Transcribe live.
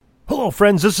Hello,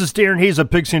 friends. This is Darren Hayes of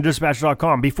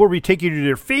PigskinDispatch.com. Before we take you to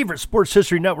your favorite Sports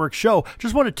History Network show,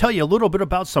 just want to tell you a little bit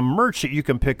about some merch that you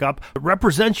can pick up that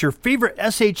represents your favorite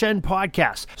SHN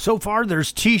podcast. So far,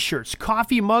 there's t-shirts,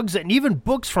 coffee mugs, and even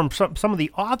books from some of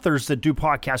the authors that do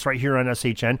podcasts right here on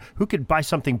SHN. Who could buy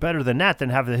something better than that,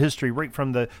 than have the history right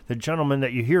from the gentleman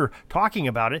that you hear talking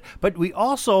about it? But we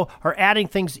also are adding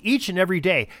things each and every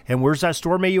day. And where's that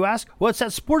store, may you ask? Well, it's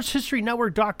at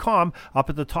SportsHistoryNetwork.com.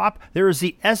 Up at the top, there is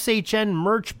the SHN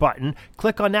merch button.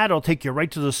 Click on that. It'll take you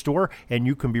right to the store, and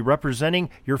you can be representing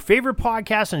your favorite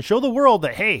podcast and show the world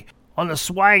that, hey, on the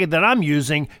swag that I'm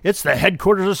using, it's the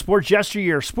headquarters of sports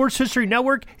yesteryear, Sports History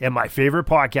Network, and my favorite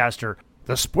podcaster,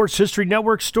 the Sports History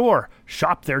Network store.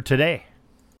 Shop there today.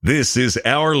 This is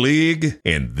our league,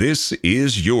 and this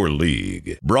is your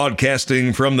league.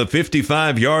 Broadcasting from the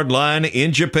 55-yard line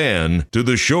in Japan to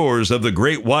the shores of the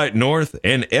Great White North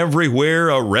and everywhere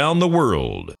around the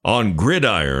world on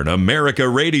Gridiron America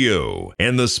Radio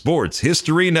and the Sports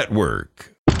History Network.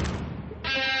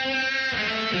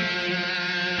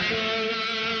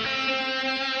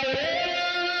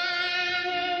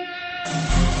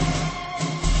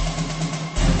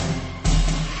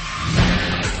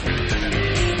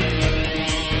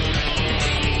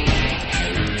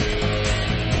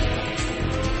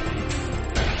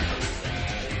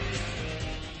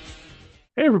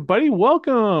 Hey everybody,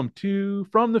 welcome to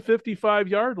From the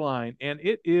 55-Yard Line, and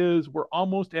we're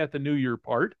almost at the New Year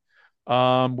part.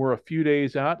 We're a few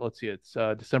days out. Let's see, it's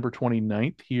December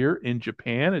 29th here in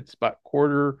Japan. It's about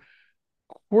quarter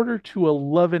to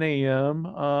 11 a.m.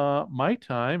 My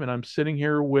time, and I'm sitting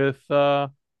here with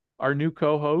our new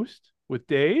co-host, with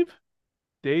Dave.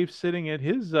 Dave's sitting at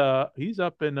his, he's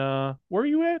up in, where are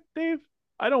you at, Dave?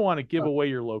 I don't want to give away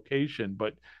your location,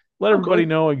 but let everybody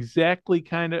know exactly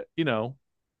kind of,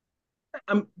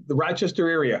 I'm the Rochester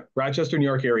area, Rochester, New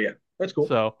York area. That's cool.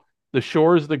 So the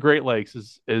shores of the Great Lakes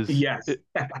is yes,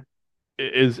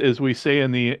 is as we say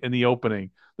in the opening,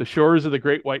 the shores of the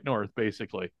Great White North,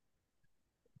 basically.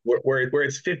 Where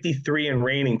it's 53 and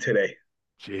raining today.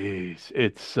 Jeez,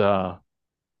 it's about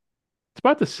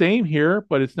the same here,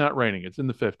 but it's not raining. It's in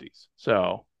the 50s.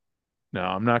 So no,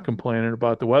 I'm not complaining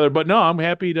about the weather, but no, I'm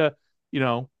happy to,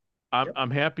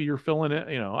 I'm happy you're filling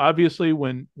it. Obviously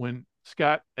when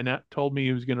Scott Annette told me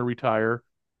he was going to retire,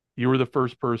 you were the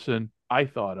first person I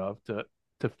thought of to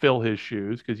fill his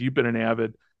shoes, because you've been an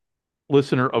avid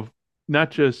listener of not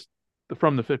just the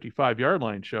From the 55-Yard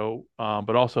Line show,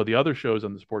 but also the other shows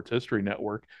on the Sports History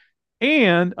Network.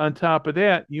 And on top of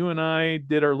that, you and I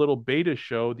did our little beta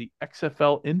show, the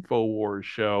XFL InfoWars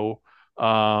show,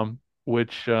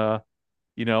 which I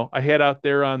had out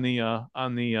there on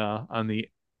the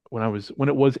when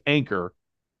it was Anchor.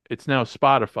 It's now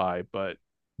Spotify, but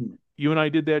you and I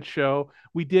did that show.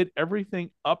 We did everything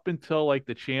up until like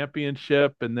the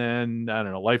championship, and then, I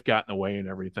don't know, life got in the way and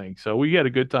everything. So we had a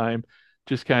good time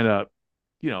just kind of,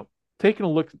 taking a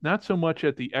look, not so much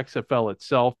at the XFL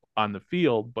itself on the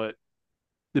field, but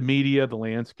the media, the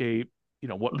landscape,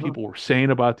 what people were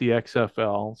saying about the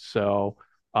XFL. So,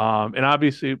 and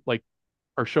obviously, like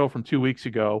our show from 2 weeks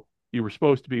ago, you were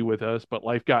supposed to be with us, but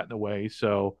life got in the way.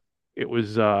 So it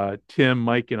was Tim,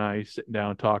 Mike, and I sitting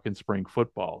down talking spring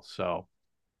football. So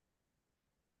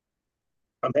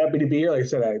I'm happy to be here. Like I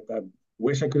said, I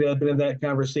wish I could have been in that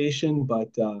conversation, but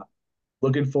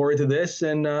looking forward to this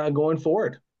and going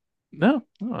forward. No,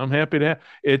 I'm happy to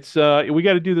it's we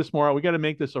got to do this more. We got to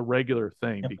make this a regular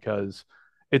thing, because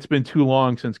it's been too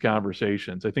long since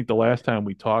conversations. I think the last time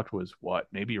we talked was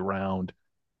maybe around,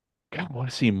 God, I want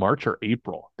to see March or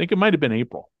April. I think it might have been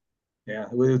April. Yeah,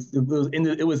 it was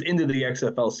into the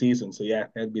XFL season, so yeah,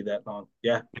 it'd be that long.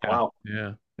 Yeah. Wow.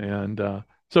 Yeah, and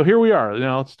so here we are.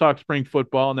 Now let's talk spring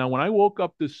football. Now, when I woke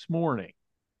up this morning,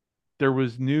 there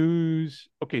was news.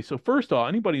 Okay, so first of all,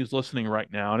 anybody who's listening right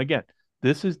now, and again,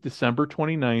 this is December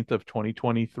 29th of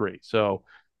 2023. So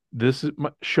this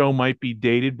show might be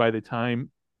dated by the time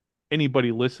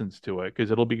anybody listens to it, because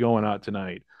it'll be going out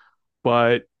tonight.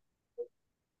 But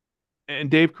and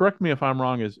Dave, correct me if I'm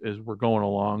wrong as we're going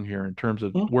along here in terms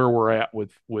of where we're at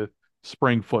with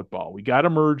spring football. We got a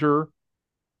merger.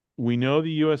 We know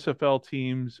the USFL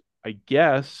teams, I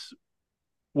guess,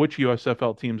 which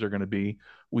USFL teams are going to be.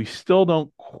 We still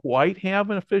don't quite have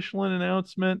an official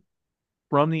announcement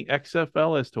from the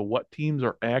XFL as to what teams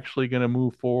are actually going to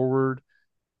move forward.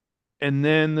 And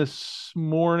then this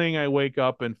morning I wake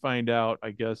up and find out,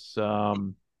 I guess,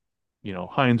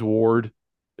 Hines Ward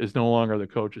is no longer the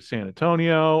coach of San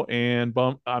Antonio, and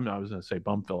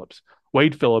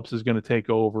Wade Phillips is going to take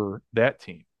over that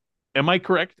team. Am I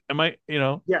correct? Am I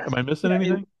missing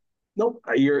anything? Nope,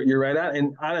 you're right on.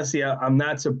 And honestly, I'm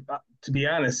not, to be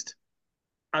honest,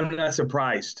 I'm not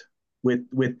surprised with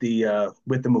the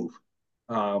move.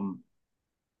 Um,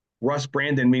 Russ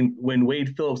Brandon. I mean, when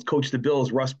Wade Phillips coached the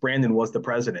Bills, Russ Brandon was the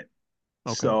president.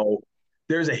 Okay. So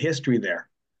there's a history there.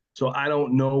 So I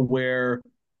don't know where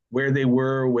they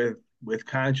were with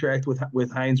contract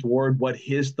with Hines Ward, what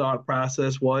his thought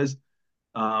process was.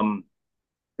 Um,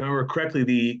 if I remember correctly,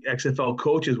 the XFL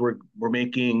coaches were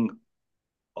making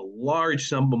a large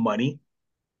sum of money.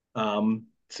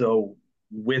 So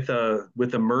with a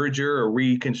merger, a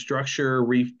reconstruction,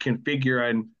 reconfigure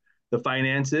on the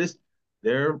finances,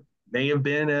 there may have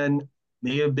been an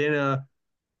may have been a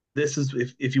this is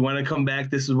if you want to come back,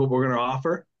 this is what we're going to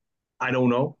offer. I don't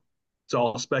know. It's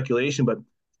all speculation, but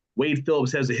Wade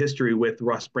Phillips has a history with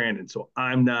Russ Brandon, so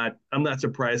I'm not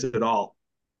surprised at all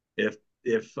if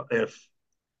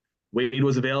Wade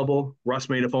was available, Russ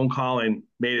made a phone call and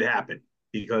made it happen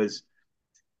because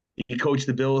he coached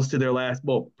the Bills to their last,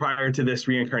 well, prior to this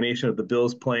reincarnation of the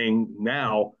Bills playing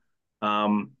now,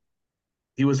 um,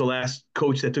 he was the last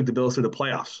coach that took the Bills to the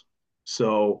playoffs.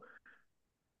 So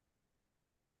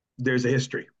there's a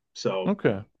history. So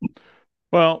Okay.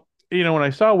 Well, when I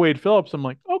saw Wade Phillips, I'm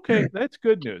like, okay, that's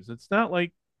good news. It's not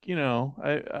like,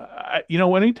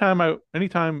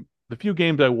 anytime the few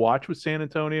games I watched with San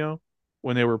Antonio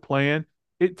when they were playing,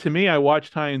 to me, I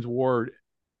watched Hines Ward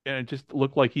and it just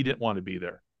looked like he didn't want to be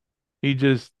there. He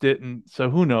just didn't. So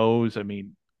who knows? I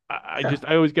mean, I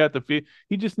always got the feel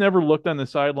he just never looked on the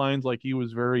sidelines like he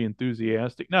was very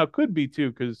enthusiastic. Now it could be too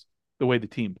because the way the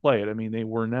team played. I mean, they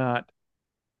were not.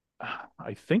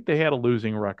 I think they had a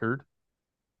losing record.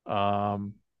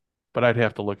 Um, but I'd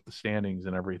have to look at the standings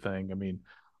and everything. I mean,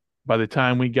 by the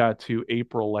time we got to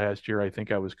April last year, I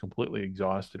think I was completely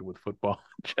exhausted with football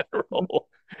in general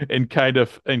and kind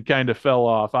of fell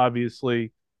off.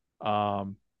 Obviously,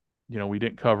 um, we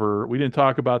didn't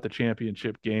talk about the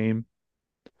championship game.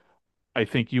 I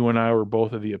think you and I were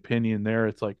both of the opinion there.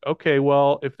 It's like, okay,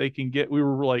 well, we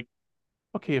were like,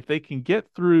 okay, if they can get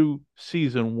through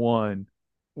season one,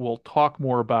 we'll talk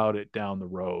more about it down the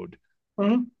road.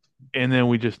 mhm. And then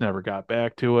we just never got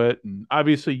back to it. And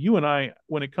obviously, you and I,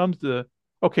 when it comes to,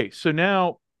 okay, so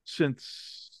now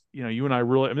since, you and I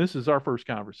really, I mean, this is our first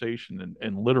conversation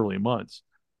in literally months.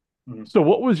 Mhm. So,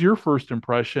 what was your first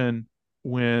impression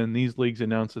when these leagues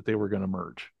announced that they were going to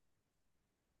merge?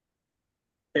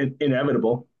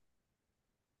 Inevitable.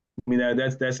 I mean,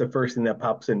 that's the first thing that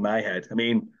pops in my head. I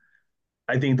mean,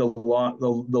 I think the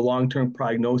long term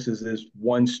prognosis is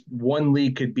one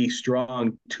league could be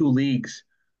strong, two leagues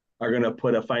are going to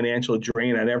put a financial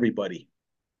drain on everybody.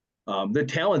 The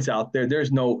talent's out there.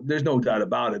 There's no doubt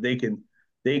about it. They can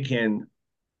they can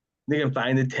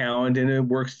find the talent and it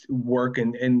work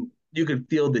and you can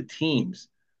field the teams,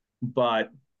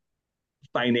 but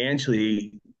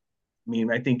financially, I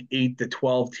mean, I think 8 to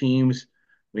 12 teams.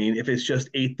 I mean, if it's just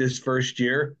eight this first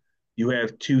year, you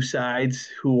have two sides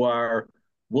who are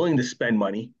willing to spend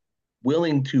money,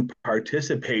 willing to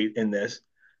participate in this,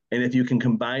 and if you can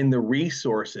combine the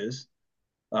resources,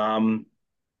 um,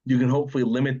 you can hopefully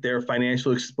limit their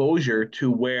financial exposure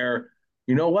to where,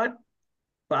 you know what,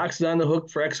 Fox is on the hook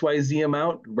for XYZ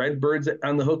amount, Redbird's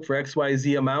on the hook for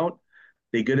XYZ amount.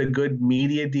 They get a good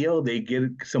media deal, they get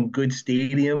some good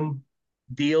stadium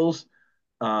deals.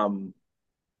 Um,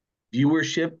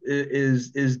 Viewership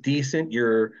is decent.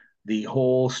 The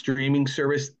whole streaming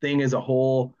service thing is a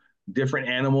whole different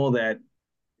animal that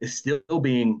is still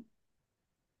being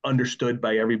understood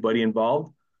by everybody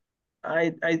involved.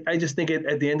 I just think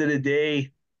at the end of the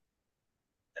day,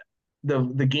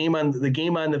 the game on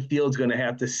the field is going to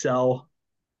have to sell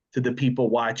to the people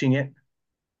watching it,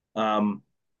 um,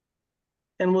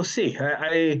 and we'll see.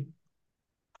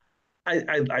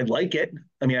 I like it.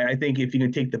 I mean, I think if you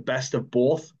can take the best of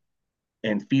both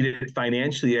and feed it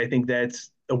financially, I think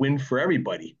that's a win for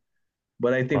everybody.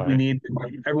 But I think Right.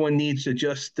 everyone needs to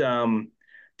just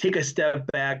take a step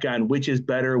back on which is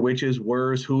better, which is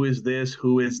worse, who is this,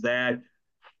 who is that,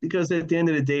 because at the end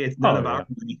of the day, it's none Oh, of our yeah.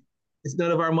 money. It's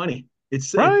none of our money.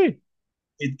 Right.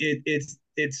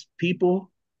 It's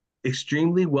people,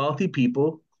 extremely wealthy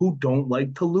people who don't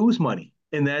like to lose money,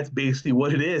 and that's basically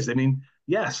what it is. I mean,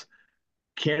 yes,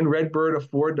 can Redbird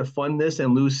afford to fund this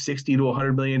and lose 60 to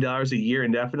 $100 million a year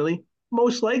indefinitely?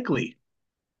 Most likely,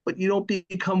 but you don't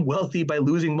become wealthy by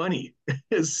losing money.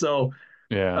 So,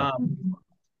 Yeah.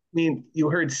 I mean, you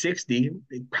heard 60,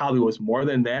 it probably was more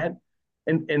than that.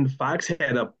 And Fox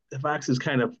has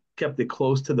kind of kept it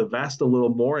close to the vest a little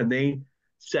more, and they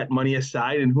set money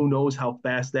aside, and who knows how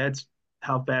fast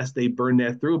they burn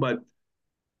that through. But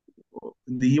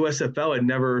the USFL had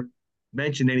never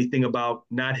mentioned anything about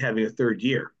not having a third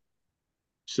year.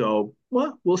 So,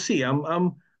 well, we'll see.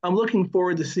 I'm looking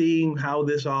forward to seeing how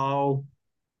this all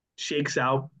shakes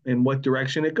out and what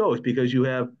direction it goes, because you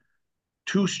have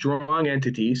two strong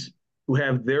entities who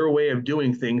have their way of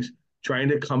doing things trying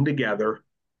to come together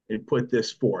and put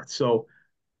this forth. So,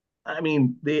 I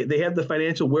mean, they have the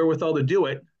financial wherewithal to do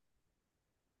it.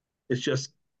 It's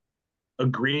just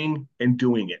agreeing and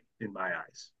doing it in my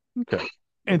eyes. Okay.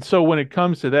 And so when it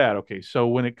comes to that, okay, so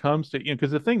when it comes to,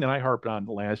 because the thing that I harped on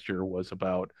last year was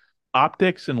about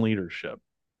optics and leadership.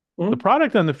 The Mm-hmm.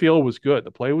 product on the field was good.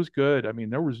 The play was good. I mean,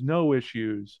 there was no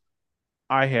issues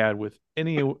I had with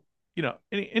any of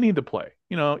the play.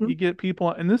 You get people,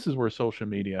 and this is where social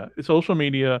media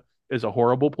is a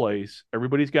horrible place.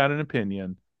 Everybody's got an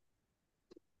opinion,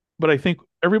 but I think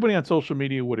everybody on social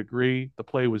media would agree the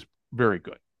play was very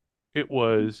good. It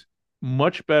was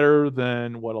much better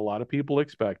than what a lot of people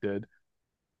expected.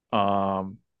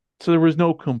 Um, so there was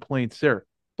no complaints there.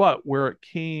 But where it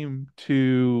came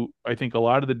to, I think a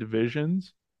lot of the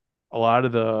divisions, a lot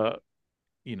of the,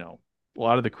 you know, a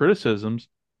lot of the criticisms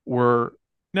were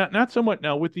not so much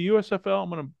now with the USFL. I'm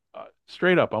going to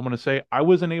straight up, I'm going to say I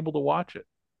wasn't able to watch it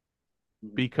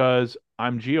because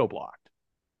I'm geo blocked.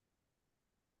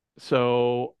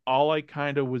 So all I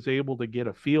kind of was able to get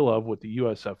a feel of with the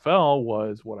USFL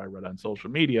was what I read on social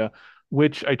media,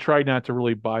 which I tried not to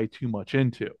really buy too much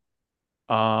into.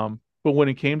 But when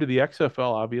it came to the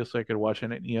XFL, obviously I could watch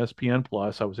it on ESPN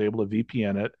Plus. I was able to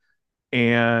VPN it,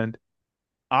 and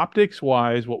optics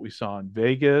wise, what we saw in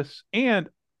Vegas, and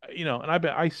and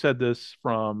I said this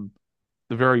from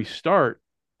the very start.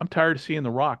 I'm tired of seeing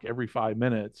The Rock every 5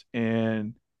 minutes,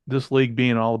 and this league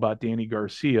being all about Danny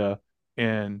Garcia,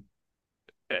 and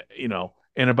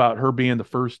and about her being the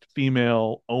first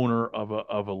female owner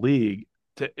of a league.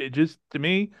 To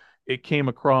me, it came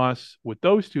across with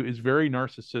those two is very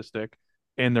narcissistic,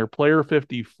 and their Player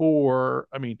 54.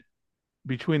 I mean,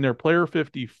 between their Player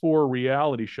 54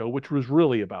 reality show, which was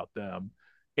really about them,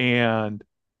 and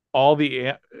all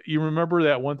the you remember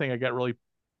that one thing I got really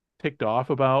ticked off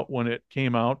about when it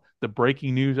came out, the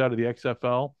breaking news out of the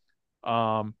XFL.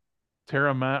 Um,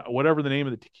 whatever the name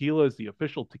of the tequila is, the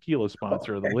official tequila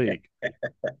sponsor of the league.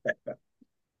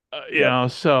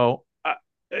 Yep.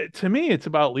 To me, it's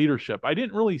about leadership. I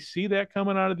didn't really see that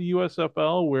coming out of the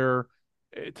USFL, where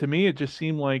to me it just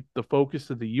seemed like the focus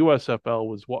of the USFL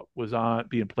was what was on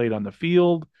being played on the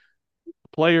field,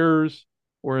 players,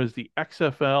 whereas the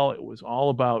XFL it was all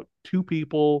about two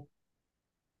people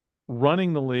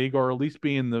running the league, or at least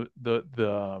being the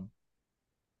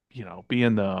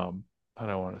being the I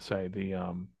don't want to say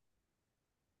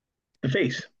The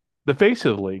face. the face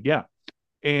of the league, yeah.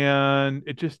 And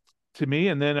it just to me,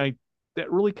 and then I that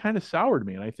really kind of soured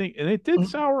me, and I think, and it did Mm-hmm.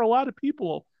 sour a lot of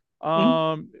people,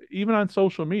 even on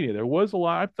social media. There was a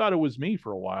lot. I thought it was me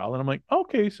for a while, and I'm like,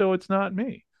 okay, so it's not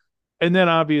me. And then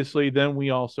obviously, then we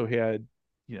also had,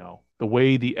 the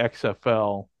way the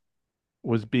XFL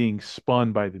was being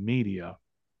spun by the media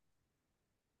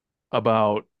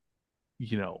about,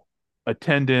 you know,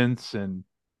 attendance and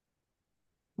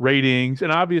ratings.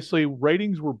 And obviously,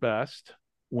 ratings were best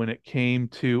when it came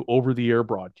to over the air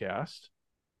broadcast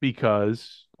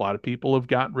because a lot of people have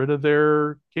gotten rid of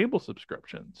their cable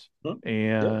subscriptions Yep.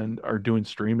 and are doing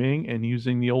streaming and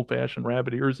using the old fashioned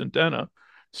rabbit ears antenna.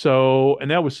 So,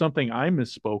 and that was something I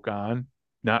misspoke on,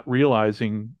 not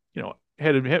realizing,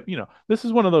 this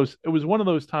is one of those, it was one of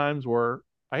those times where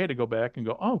I had to go back and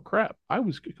go, oh crap, I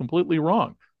was completely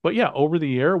wrong. But yeah, over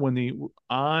the air, when the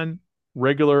on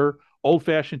regular old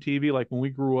fashioned TV, like when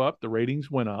we grew up, the ratings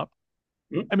went up.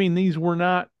 I mean, these were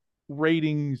not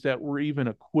ratings that were even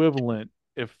equivalent.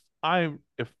 If I'm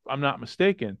not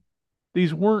mistaken,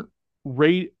 these weren't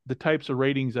rate the types of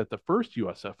ratings that the first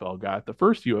USFL got. The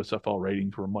first USFL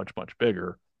ratings were much, much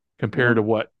bigger compared to Mm-hmm.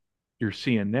 what you're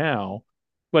seeing now.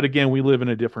 But again, we live in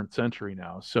a different century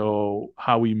now. So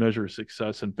how we measure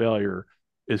success and failure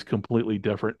is completely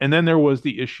different. And then there was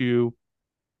the issue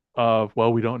of,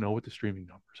 well, we don't know what the streaming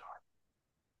numbers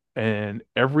are. And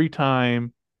every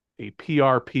time a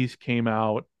PR piece came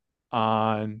out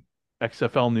on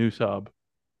XFL News Hub,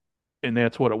 and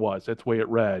that's what it was. That's the way it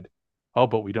read. Oh,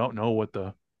 but we don't know what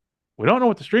the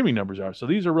streaming numbers are. So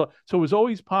these are real. So it was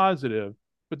always positive.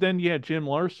 But then you had Jim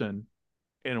Larson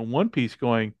in one piece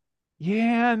going,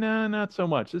 yeah, no, not so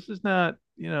much. This is not,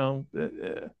 there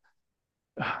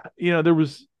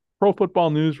was Pro Football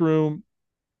Newsroom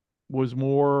was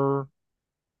more,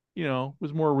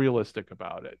 was more realistic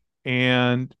about it.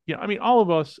 And, I mean, all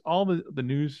of us, all the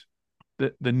news,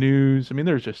 the news, I mean,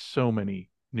 there's just so many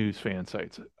news fan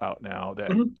sites out now that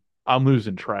Mm-hmm. I'm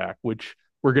losing track, which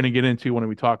we're going to get into when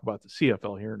we talk about the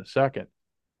CFL here in a second.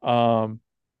 Um,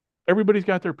 everybody's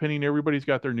got their opinion. Everybody's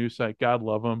got their news site. God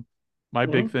love them. My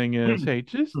big thing is, hey,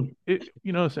 just if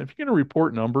you're going to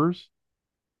report numbers,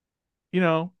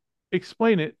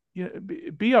 explain it.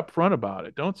 Be upfront about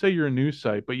it. Don't say you're a news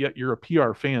site, but yet you're a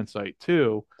PR fan site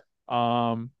too.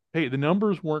 Hey, the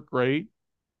numbers weren't great.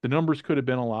 The numbers could have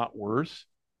been a lot worse,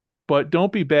 but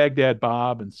don't be Baghdad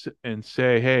Bob and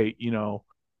say, hey,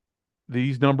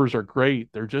 these numbers are great.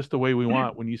 They're just the way we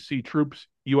want. When you see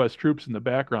U.S. troops in the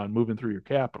background moving through your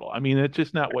capital, I mean, it's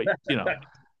just not what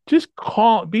Just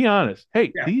be honest.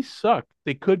 Hey, Yeah. these suck.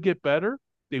 They could get better.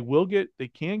 They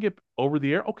can get over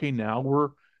the air. Okay,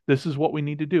 now this is what we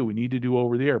need to do. We need to do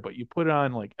over the air, but you put it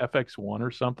on like FX1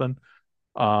 or something,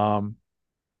 um,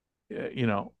 you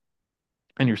know,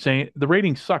 and you're saying the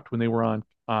ratings sucked when they were on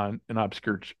an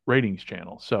obscure ratings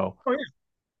channel. So, Oh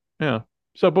yeah.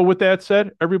 So, but with that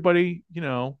said, everybody,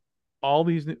 all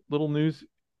these little news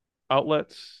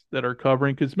outlets that are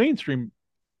covering, because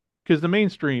the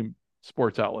mainstream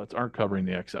sports outlets aren't covering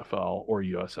the XFL or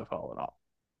USFL at all.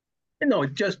 yeah. No,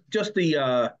 just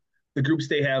the groups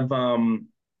they have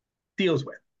deals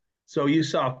with. So you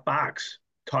saw Fox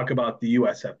talk about the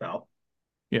USFL.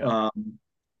 Yeah.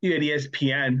 You had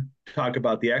ESPN talk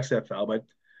about the XFL, but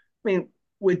I mean,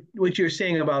 what you're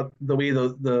saying about the way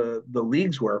the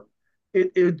leagues were,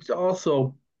 it's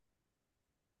also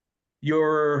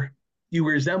you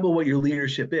resemble what your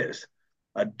leadership is.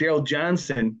 Daryl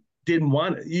Johnson didn't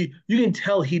want you can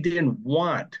tell he didn't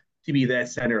want to be that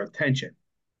center of attention.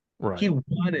 He Right.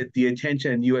 wanted the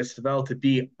attention in USFL to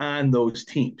be on those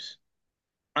teams,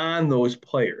 on those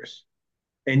players.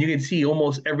 And you can see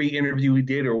almost every interview he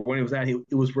did or when he was on, he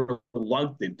was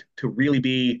reluctant to really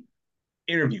be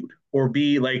interviewed or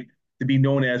be like to be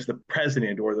known as the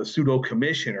president or the pseudo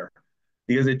commissioner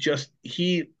because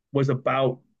he was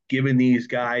about giving these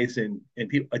guys and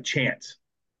people a chance.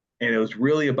 And it was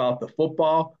really about the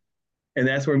football. And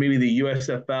that's where maybe the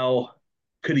USFL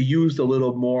could have used a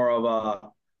little more of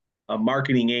a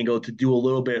marketing angle to do a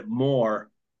little bit more.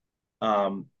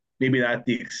 Maybe not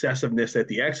the excessiveness that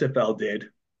the XFL did,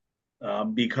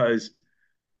 because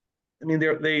I mean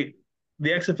the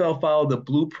XFL followed the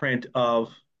blueprint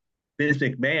of Vince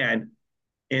McMahon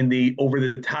in the over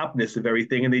the topness of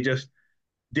everything, and they just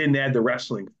didn't add the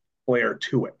wrestling flair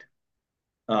to it.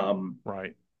 Um,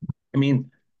 Right. I mean,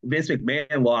 Vince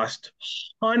McMahon lost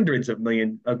hundreds of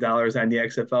millions of dollars on the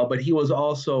XFL, but he was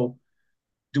also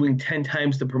doing 10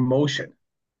 times the promotion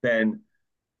than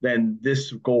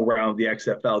this go round the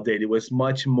XFL did. It was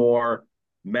much more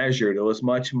measured. It was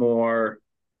much more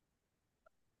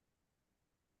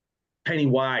penny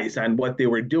wise on what they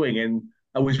were doing. And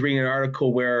I was reading an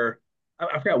article where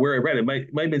I forgot where I read it. Might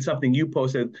have been something you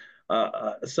posted.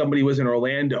 Somebody was in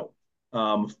Orlando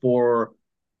for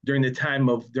during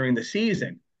the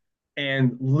season,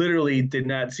 and literally did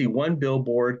not see one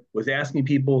billboard. Was asking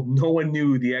people. No one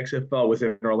knew the XFL was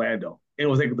in Orlando. It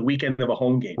was like the weekend of a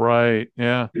home game, Right.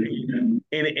 Yeah. and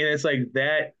it's like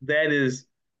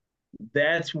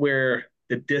that's where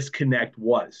the disconnect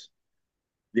was.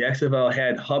 The XFL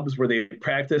had hubs where they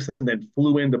practiced and then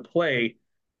flew into play,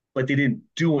 but they didn't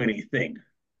do anything.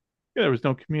 Yeah. There was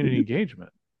no community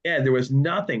engagement. Yeah, there was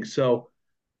nothing. So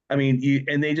I mean,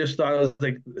 and they just thought it was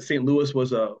like St. Louis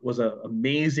was a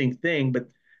amazing thing, but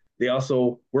they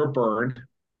also were burned,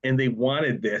 and they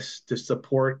wanted this to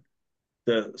support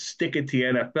the stick it to the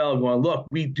NFL, going, look,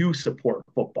 we do support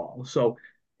football. So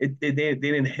they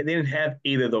didn't have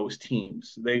 8 of those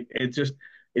teams. It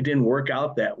didn't work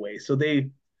out that way. So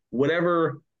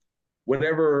whatever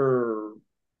whatever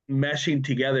meshing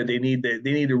together they need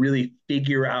to really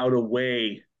figure out a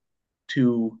way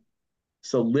to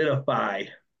solidify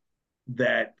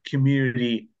that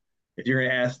community. If you're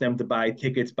going to ask them to buy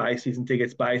tickets, buy season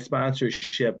tickets, buy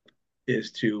sponsorship,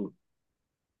 is to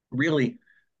really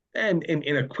and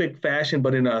in a quick fashion,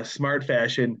 but in a smart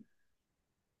fashion,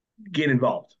 get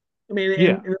involved. I mean,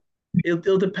 Yeah. and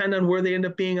it'll depend on where they end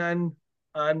up being on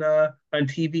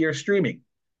TV or streaming.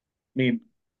 I mean,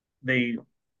 they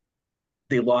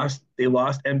they lost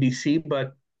NBC,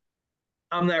 but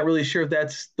I'm not really sure if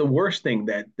that's the worst thing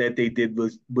that they did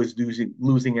was losing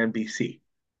NBC.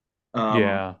 Um,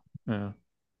 Yeah. Yeah.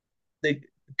 they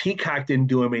Peacock didn't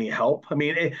do him any help. I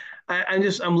mean,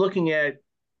 I'm looking at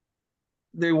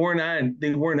they weren't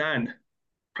on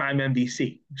Prime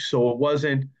NBC, so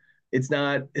it's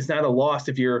not a loss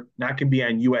if you're not going to be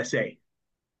on USA. I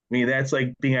mean, that's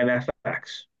like being on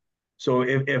FX. So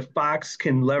if Fox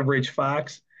can leverage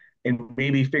Fox and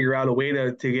maybe figure out a way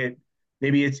to get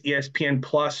maybe it's ESPN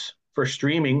Plus for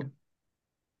streaming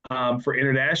for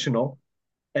international,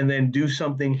 and then do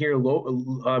something here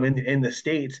in the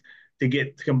states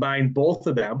to combine both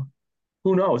of them.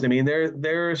 who knows? I mean,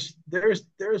 there's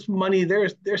money,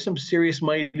 there's some serious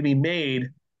money to be made,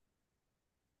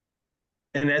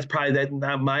 and that's probably that.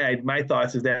 Not my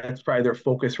thoughts is that that's probably their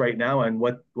focus right now on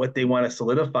what they want to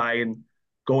solidify and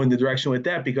go in the direction with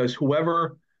that, because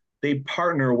whoever they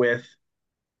partner with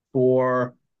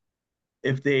for,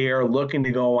 if they are looking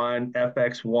to go on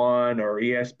FX1 or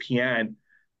ESPN,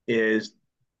 is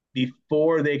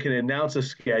before they can announce a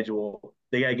schedule,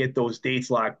 they got to get those dates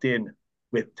locked in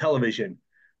with television.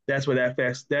 That's what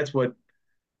FX. That's what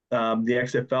the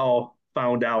XFL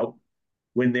found out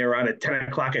when they were on at 10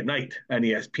 o'clock at night on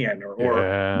ESPN, or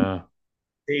Yeah.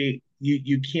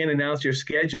 you can't announce your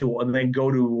schedule and then go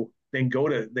to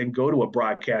a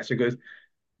broadcaster, because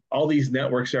all these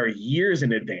networks are years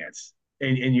in advance,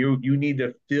 and you need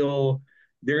to fill.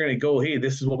 They're going to go, hey,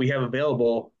 this is what we have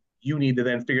available. You need to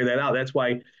then figure that out. That's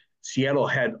why Seattle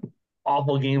had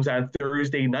awful games on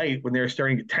Thursday night when they were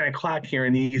starting at 10 o'clock here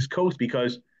in the East Coast,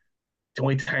 because it's the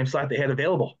only time slot they had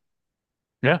available.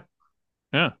 Yeah.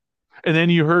 Yeah. And then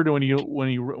you heard when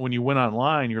you went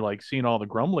online, you're like seeing all the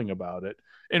grumbling about it,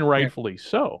 and Yeah. rightfully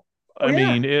so. Oh I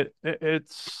yeah. mean,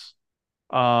 it's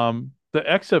the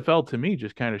XFL to me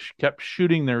just kind of kept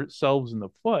shooting themselves in the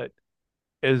foot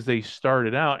as they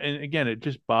started out. And again, it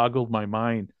just boggled my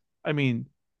mind. I mean,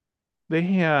 the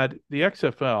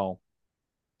XFL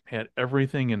had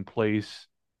everything in place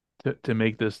to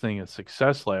make this thing a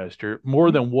success last year,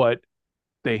 more than what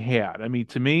they had. I mean,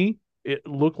 to me, it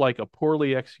looked like a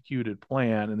poorly executed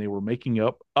plan, and they were making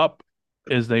up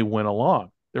as they went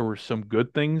along. There were some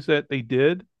good things that they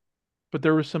did, but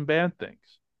there were some bad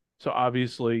things. So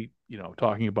obviously,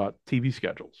 talking about TV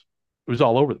schedules, it was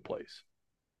all over the place.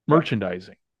 Right.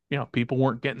 Merchandising, people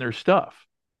weren't getting their stuff.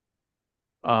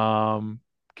 Um,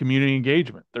 Community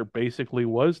engagement, there basically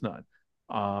was none.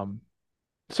 Um,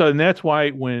 and that's why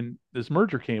when this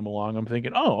merger came along, I'm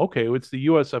thinking, oh, okay, it's the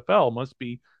USFL must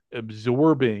be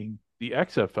absorbing the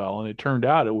XFL, and it turned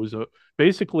out it was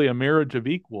basically a marriage of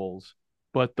equals,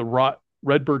 but the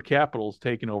Redbird Capital's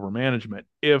taking over management,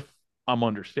 if I'm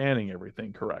understanding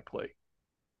everything correctly.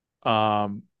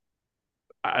 Um,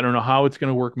 I don't know how it's going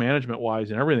to work management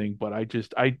wise and everything, but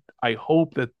I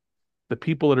hope that the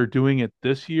people that are doing it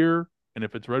this year, and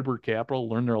if it's Redbird Capital,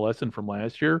 learn their lesson from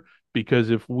last year. Because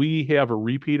if we have a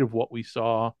repeat of what we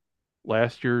saw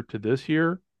last year to this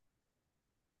year,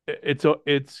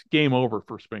 it's game over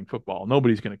for spring football.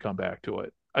 Nobody's going to come back to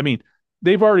it. I mean,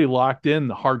 they've already locked in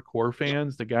the hardcore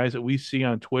fans, the guys that we see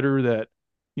on Twitter, that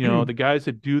the guys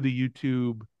that do the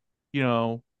YouTube,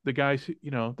 the guys who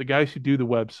do the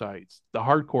websites, the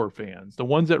hardcore fans, the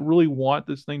ones that really want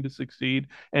this thing to succeed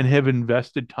and have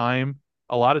invested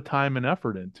a lot of time and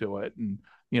effort into it. And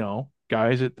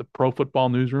guys at the Pro Football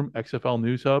Newsroom, XFL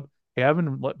News Hub, have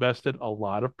invested a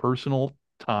lot of personal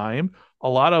time, a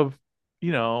lot of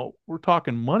we're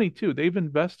talking money too. They've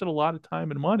invested a lot of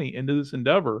time and money into this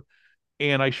endeavor.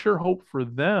 And I sure hope for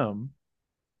them,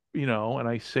 and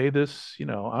I say this,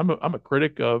 I'm a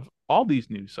critic of all these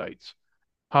news sites,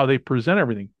 how they present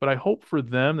everything. But I hope for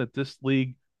them that this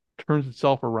league turns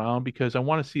itself around, because I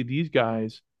want to see these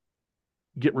guys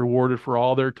get rewarded for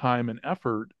all their time and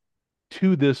effort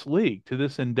to this league, to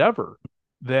this endeavor,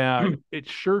 that it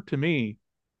sure to me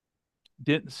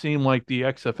didn't seem like the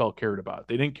XFL cared about.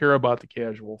 They didn't care about the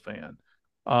casual fan.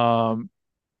 Um,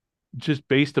 just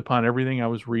based upon everything I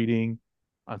was reading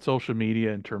on social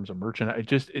media in terms of merchandise,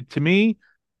 to me,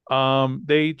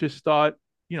 they just thought,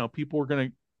 people were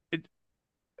going to,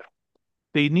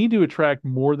 they need to attract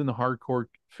more than the hardcore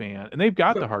fan. And they've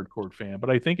got the hardcore fan, but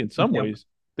I think in some Yep. ways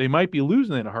they might be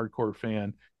losing that hardcore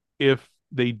fan if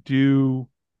they do,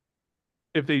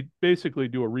 if they basically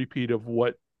do a repeat of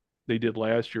what they did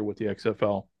last year with the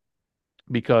XFL,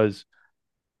 because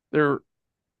they're,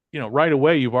 right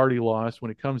away you've already lost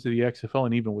when it comes to the XFL,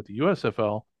 and even with the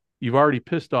USFL, you've already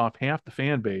pissed off half the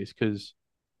fan base because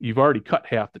you've already cut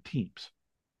half the teams.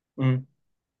 Mm.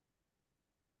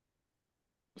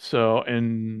 So,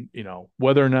 and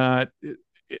whether or not,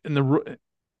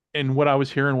 and what I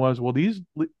was hearing was, well, these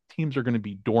teams are going to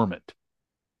be dormant.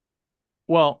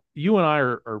 Well, you and I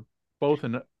are both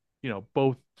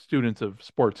both students of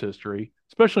sports history,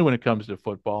 especially when it comes to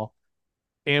football.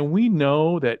 And we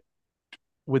know that,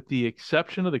 with the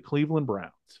exception of the Cleveland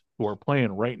Browns, who are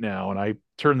playing right now, and I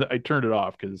turned it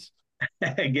off because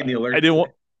Getting the I alerts. didn't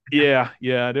want, yeah,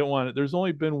 I didn't want it. There's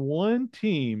only been one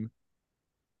team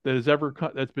that's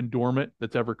been dormant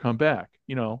that's ever come back.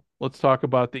 Let's talk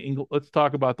about let's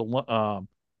talk about the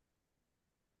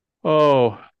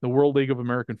World League of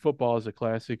American Football is a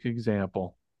classic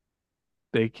example.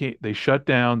 They shut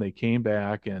down, they came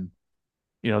back, and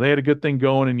they had a good thing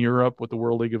going in Europe with the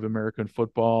World League of American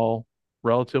Football.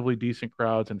 relatively decent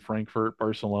crowds in Frankfurt,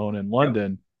 Barcelona, and Yep.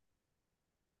 London.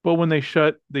 But when they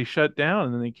shut down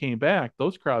and then they came back,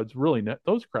 those crowds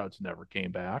never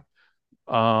came back.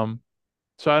 Um,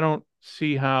 so I don't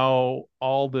see how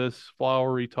all this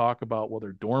flowery talk about, well,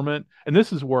 they're dormant, and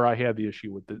this is where I have the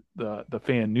issue with the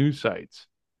fan news sites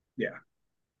Yeah.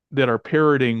 that are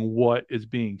parroting what is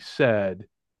being said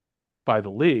by the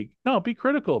league. No, be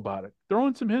critical about it. Throw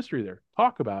in some history there.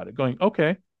 Talk about it. Going,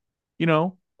 okay,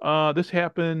 this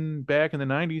happened back in the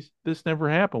 90s. This never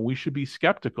happened. We should be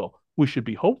skeptical. We should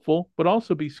be hopeful, but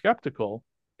also be skeptical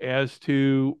as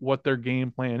to what their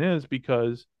game plan is,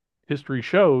 because history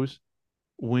shows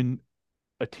when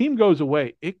a team goes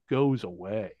away, it goes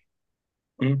away.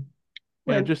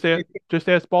 Mm-hmm. And Just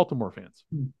ask Baltimore fans.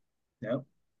 yeah.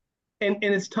 And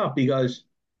it's tough because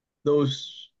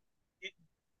those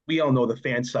we all know the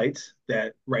fan sites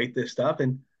that write this stuff,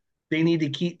 and they need to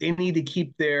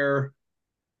keep their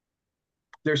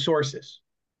sources.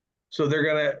 So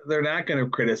they're not gonna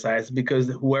criticize because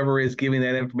whoever is giving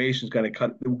that information is gonna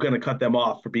cut them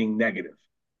off for being negative.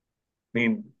 I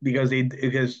mean, because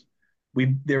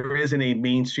we there isn't a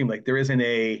mainstream, like there isn't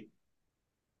a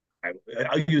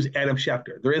I'll use Adam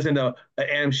Schefter. There isn't a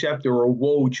Adam Schefter or a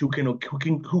Woj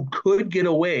who could get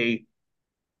away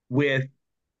with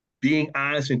being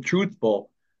honest and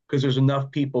truthful because there's enough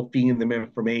people feeding them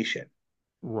information.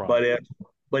 But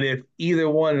Right. if either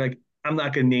one, like I'm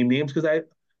not going to name names because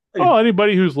Oh,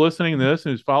 anybody who's listening to this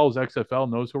and who follows XFL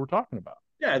knows who we're talking about.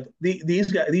 yeah,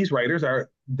 these writers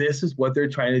this is what they're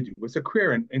trying to do. It's a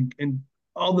career, and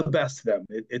all the best to them.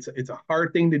 It's a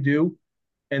hard thing to do,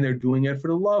 and they're doing it for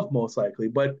the love most likely.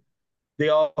 But they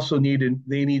also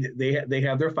they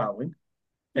have their following,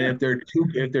 and Yeah.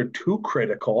 if they're too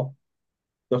critical,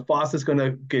 the faucet's going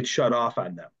to get shut off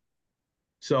on them.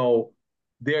 So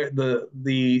the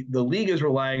league is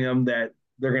relying on them that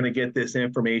they're going to get this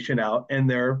information out, and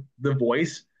they're the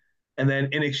voice. And then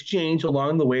in exchange,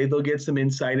 along the way, they'll get some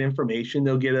inside information.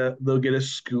 They'll get a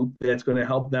scoop that's going to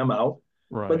help them out.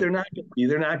 But Right. they're not going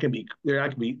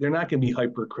to be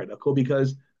hypercritical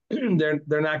because they're not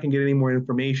going to get any more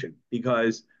information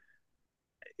because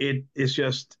it's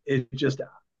just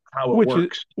how it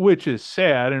works. Which is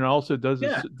sad, and also does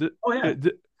Yeah. Oh yeah.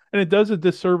 and it does a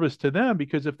disservice to them,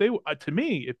 because if they to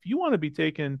me, if you want to be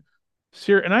taken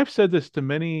serious, and I've said this to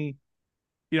many,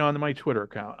 on my Twitter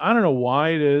account. I don't know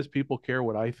why it is people care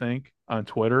what I think on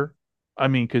Twitter. I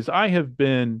mean, because I have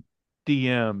been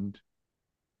DM'd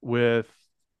with,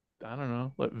 I don't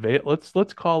know,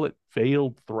 let's call it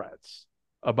veiled threats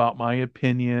about my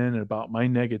opinion and about my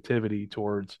negativity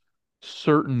towards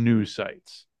certain news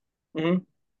sites. Mhm.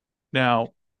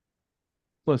 Now,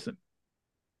 listen,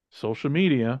 social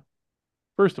media,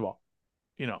 first of all,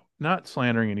 not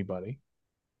slandering anybody.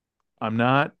 I'm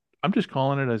not, I'm just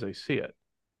calling it as I see it.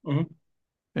 Mhm.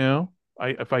 You know,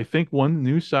 if I think one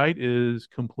news site is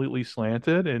completely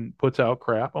slanted and puts out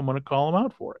crap, I'm going to call them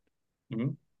out for it.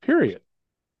 Mhm. Period.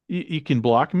 You can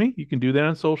block me. You can do that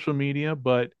on social media,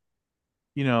 but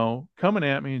coming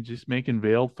at me and just making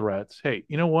veiled threats. Hey,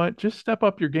 you know what? Just step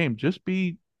up your game. Just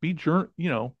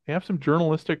have some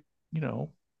journalistic, you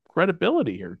know,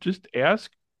 credibility here. Just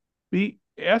ask the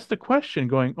question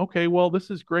going, okay, well, this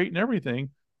is great and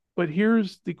everything, but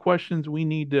here's the questions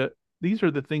these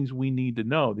are the things we need to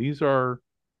know. These are,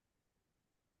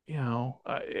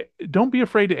 don't be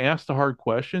afraid to ask the hard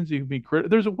questions. You can be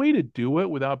there's a way to do it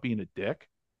without being a dick.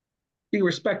 Be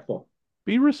respectful.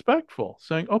 Be respectful,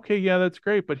 saying, okay, yeah, that's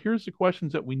great, but here's the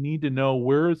questions that we need to know.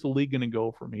 Where is the league going to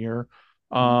go from here?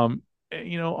 Mhm.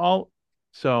 All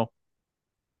so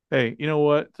hey, you know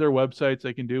what? Their websites,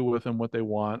 they can do with them what they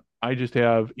want. I just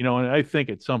have, and I think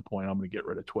at some point I'm going to get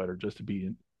rid of Twitter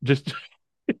just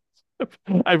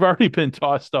I've already been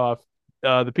tossed off.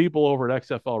 The people over at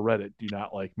XFL Reddit do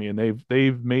not like me, and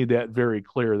they've made that very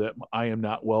clear that I am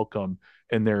not welcome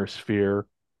in their sphere.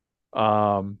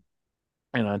 Um,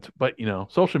 but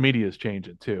social media is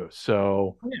changing too.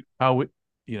 So Yeah. how we,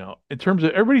 in terms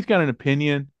of everybody's got an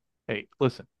opinion. Hey,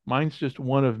 listen, mine's just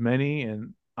one of many,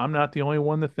 and I'm not the only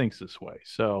one that thinks this way.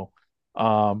 So,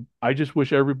 I just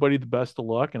wish everybody the best of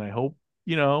luck, and I hope,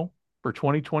 for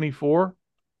 2024.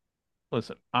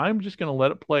 Listen, I'm just going to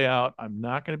let it play out. I'm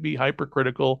not going to be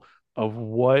hypercritical of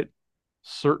what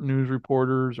certain news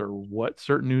reporters or what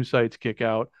certain news sites kick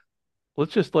out.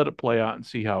 Let's just let it play out and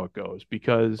see how it goes,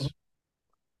 because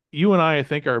you and I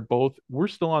think we're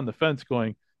still on the fence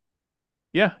going,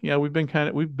 yeah, yeah, we've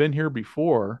been here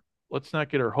before. Let's not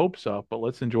get our hopes up, but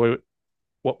let's enjoy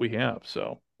what we have.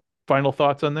 So, final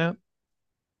thoughts on that?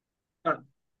 Uh,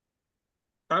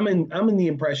 I'm in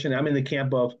the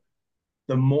camp of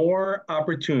the more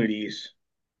opportunities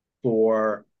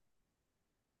for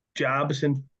jobs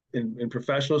in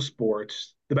professional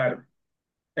sports, the better.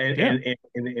 And, Yeah.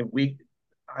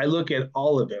 I look at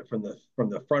all of it from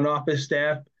the front office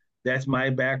staff. That's my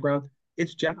background.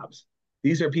 It's jobs.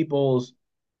 These are people's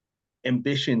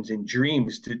ambitions and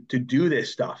dreams to do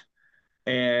this stuff.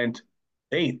 And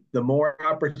hey, the more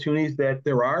opportunities that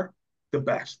there are, the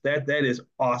best. That is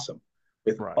awesome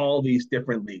with Right. all these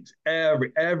different leagues.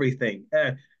 Everything.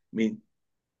 I mean,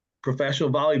 professional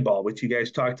volleyball, which you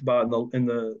guys talked about in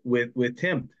the with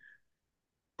Tim.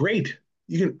 Great.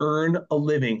 You can earn a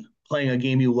living playing a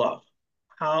game you love.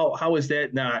 How is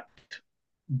that not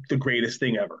the greatest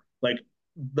thing ever? Like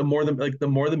the more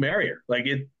the merrier. Like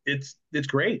it's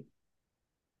great.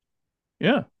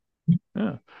 Yeah.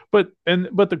 Yeah. But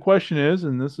the question is,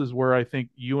 and this is where I think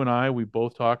you and we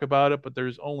both talk about it, but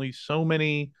there's only so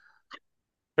many,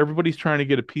 everybody's trying to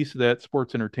get a piece of that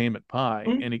sports entertainment pie,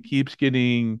 Mm-hmm. and it keeps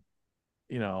getting,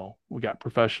 we got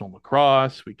professional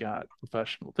lacrosse, we got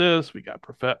professional this, we got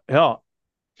hell,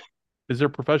 is there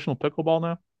professional pickleball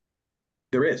now?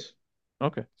 There is.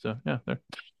 Okay, so yeah, there.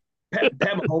 Pat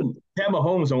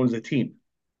Mahomes owns a team.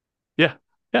 Yeah,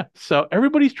 yeah. So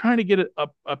everybody's trying to get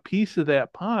a piece of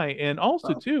that pie, and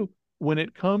also Wow. too, when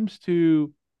it comes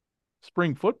to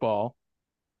spring football,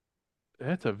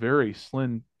 that's a very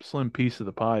slim piece of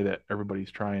the pie that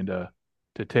everybody's trying to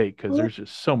take, because Well, there's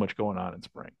just so much going on in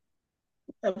spring.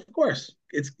 of course,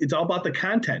 it's all about the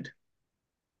content.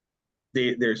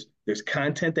 There's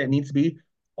content that needs to be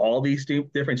all these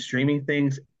different streaming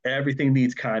things. Everything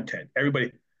needs content.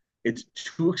 Everybody, it's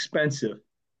too expensive.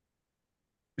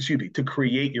 Excuse me, to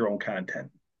create your own content.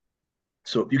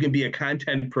 So if you can be a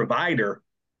content provider,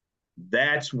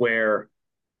 that's where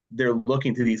they're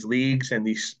looking to these leagues and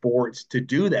these sports to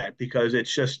do that because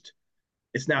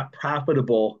it's not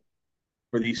profitable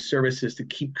for these services to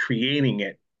keep creating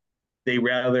it. They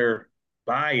rather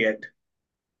buy it,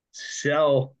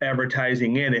 sell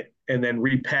advertising in it, and then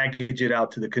repackage it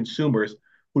out to the consumers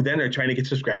who then are trying to get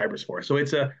subscribers for it. So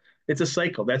it's a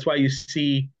cycle. That's why you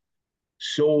see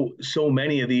so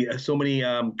many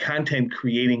content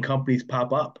creating companies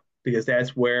pop up because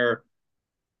that's where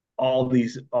all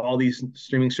these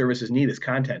streaming services need is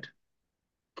content.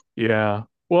 Yeah.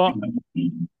 Well,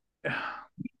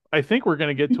 I think we're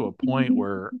going to get to a point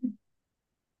where,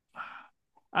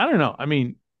 I don't know. I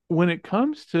mean, when it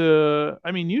comes to,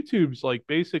 I mean, YouTube's like,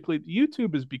 basically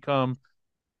YouTube has become,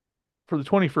 for the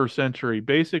 21st century,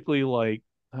 basically like,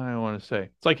 I don't want to say,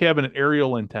 it's like having an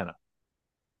aerial antenna.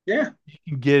 Yeah. You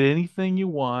can get anything you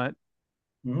want.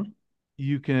 Mm-hmm.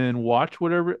 You can watch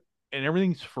whatever, and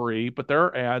everything's free, but there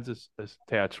are ads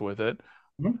attached with it.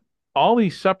 Mm-hmm. All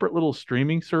these separate little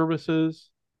streaming services.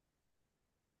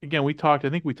 Again, I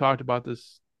think we talked about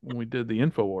this when we did the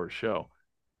InfoWars show.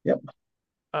 Yep.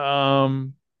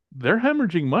 Um, they're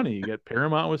hemorrhaging money. You get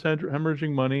Paramount was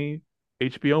hemorrhaging money,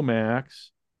 HBO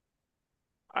Max.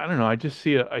 I don't know.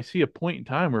 I see a point in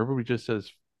time where everybody just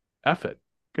says, "F it,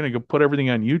 gonna go put everything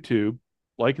on YouTube,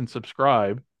 like and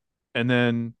subscribe, and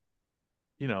then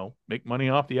make money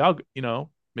off the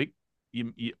make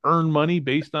you earn money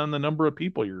based on the number of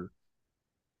people you're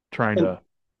trying And to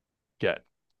get."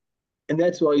 and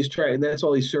that's all he's trying. That's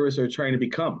all these services are trying to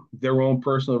become their own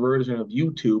personal version of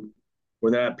YouTube,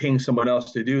 where they're not paying someone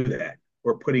else to do that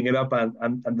or putting it up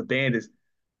on the band is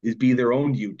be their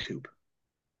own YouTube.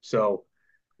 So,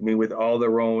 I mean, with all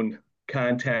their own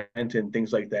content and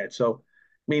things like that. So,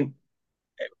 I mean,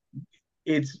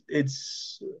 it's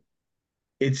it's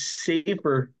it's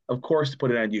safer, of course, to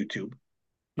put it on YouTube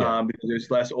Yeah, because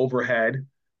there's less overhead,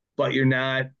 but you're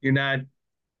not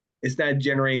it's not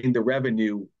generating the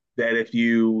revenue that if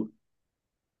you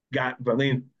got. I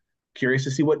mean, curious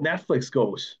to see what Netflix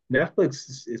goes.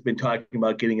 Netflix has been talking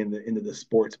about getting into the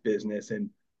sports business and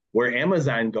where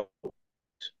Amazon goes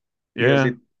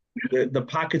because yeah, the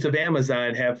pockets of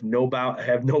Amazon have no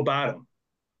bottom,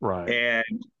 right.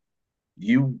 and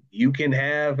you can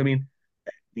have. I mean,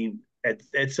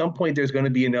 at some point there's going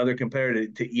to be another competitor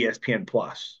to ESPN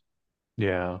Plus.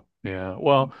 Yeah, yeah.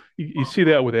 Well, you see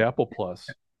that with Apple Plus.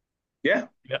 Yeah,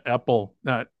 Yeah, Apple,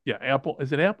 not yeah, Apple.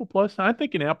 Is it Apple Plus? I'm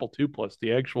thinking Apple 2 Plus,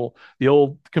 the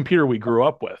old computer we grew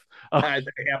up with.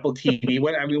 Apple TV.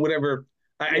 Whatever.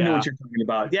 I know what Yeah, you're talking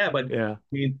about. Yeah, but I yeah.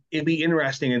 mean, it'd be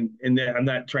interesting, and I'm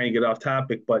not trying to get off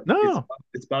topic, but No,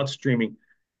 it's about streaming.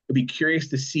 I'd be curious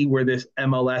to see where this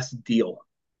MLS deal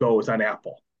goes on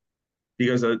Apple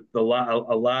because a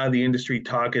lot of the industry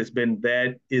talk has been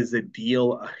that is a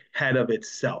deal ahead of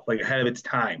itself, like ahead of its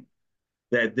time.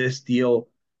 That this deal,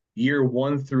 year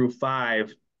 1 through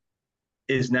 5,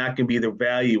 is not going to be the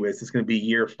value is. It's going to be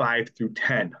year 5 through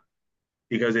 10.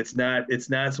 because it's not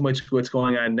so much what's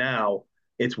going on now,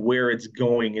 it's where it's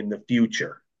going in the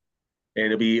future. And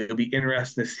it'll be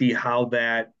interesting to see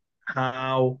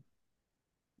how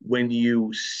when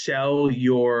you sell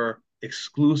your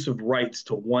exclusive rights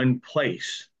to one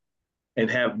place and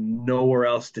have nowhere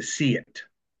else to see it,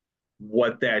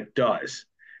 what that does.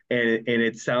 And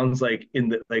it sounds like in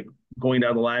the like going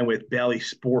down the line with Bally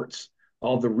Sports,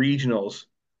 all the regionals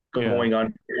Yeah. going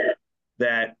on,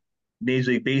 that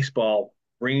Major League Baseball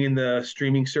bringing the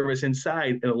streaming service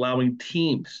inside and allowing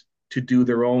teams to do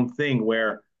their own thing,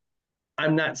 where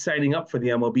I'm not signing up for the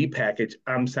MLB package.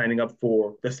 I'm signing up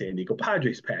for the San Diego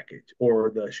Padres package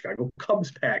or the Chicago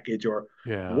Cubs package or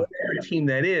Yeah. whatever team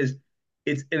that is.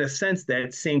 It's in a sense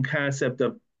that same concept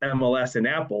of MLS and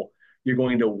Apple. You're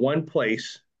going to one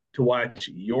place to watch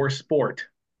your sport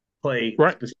play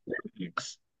Right. specific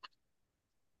games.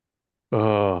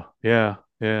 Oh, yeah.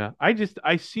 Yeah.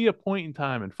 I see a point in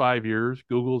time in 5 years,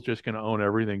 Google's just going to own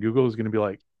everything. Google is going to be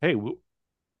like, hey,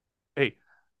 hey,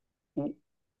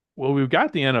 well, we've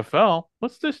got the NFL.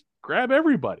 Let's just grab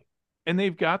everybody. And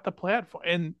they've got the platform.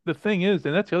 And the thing is,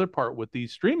 and that's the other part with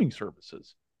these streaming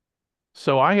services.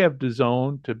 So I have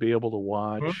DAZN to be able to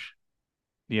Mm-hmm. watch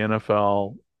the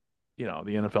NFL, the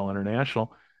NFL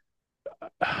International.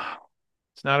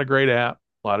 It's not a great app.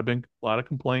 A lot of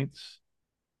complaints.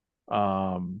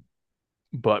 Um,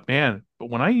 but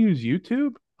when I use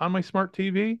YouTube on my smart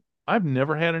TV, I've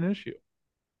never had an issue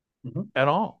Mm-hmm. at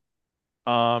all.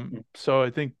 So I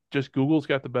think just Google's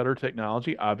got the better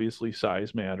technology. Obviously,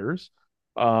 size matters.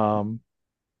 Um,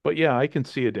 but yeah, I can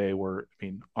see a day where, I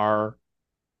mean,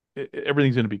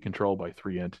 everything's going to be controlled by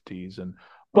three entities,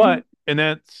 Mm-hmm. and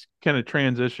that's kind of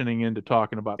transitioning into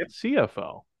talking about Yep. the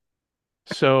CFL.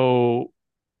 So,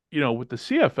 with the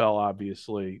CFL,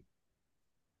 obviously,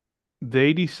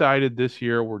 they decided this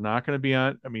year we're not going to be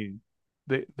on. I mean,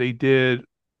 they did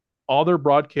all their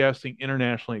broadcasting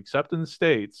internationally, except in the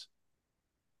States,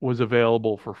 was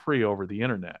available for free over the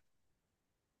internet.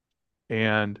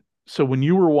 And so when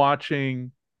you were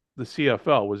watching the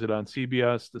CFL, was it on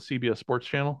CBS, the CBS Sports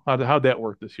Channel? How'd that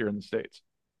work this year in the States?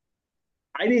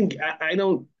 I didn't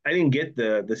get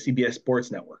the CBS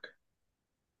Sports Network.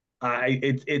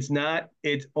 It's not,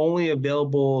 it's only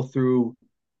available through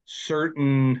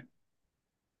certain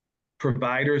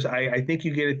providers. I think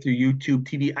you get it through YouTube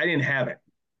TV. I didn't have it.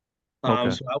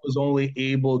 Okay. So I was only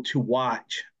able to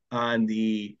watch on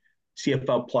the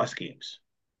CFL Plus games.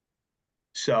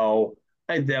 So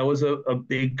that was a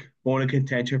big bone of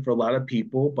contention for a lot of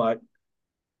people. But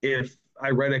if I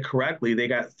read it correctly, they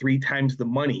got three times the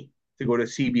money to go to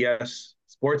CBS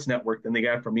Sports Network than they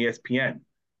got from ESPN.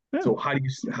 Yeah. So how do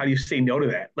you say no to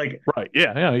that? Like, Right.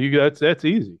 Yeah. Yeah. That's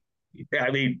easy. I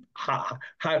mean,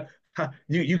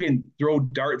 you can throw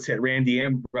darts at Randy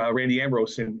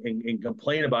Ambrose and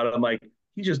complain about it. I'm like,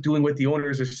 he's just doing what the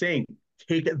owners are saying.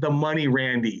 Take the money,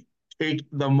 Randy. Take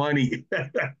the money.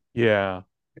 Yeah.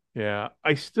 Yeah.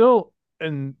 I still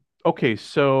and okay,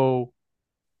 so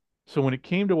when it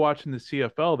came to watching the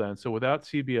CFL then, so without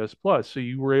CBS Plus, so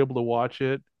you were able to watch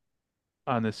it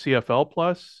on the CFL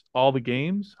Plus, all the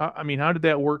games? I mean, how did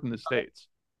that work in the States?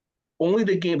 Only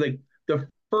the game, like the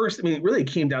first. I mean, it really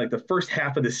came down like the first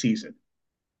half of the season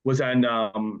was on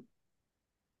the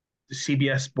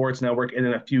CBS Sports Network, and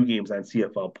then a few games on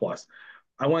CFL Plus.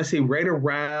 I want to say right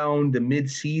around the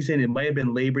mid-season, it might have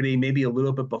been Labor Day, maybe a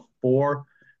little bit before.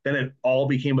 Then it all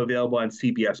became available on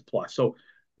CBS Plus. So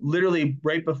literally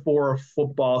right before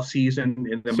football season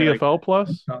in America, CFL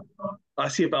Plus?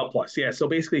 CFL Plus. Yeah. So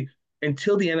basically,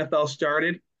 until the NFL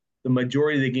started, the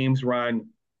majority of the games were on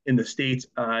in the states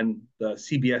on the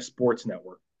CBS Sports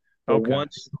Network. But Okay.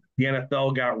 once the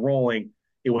NFL got rolling,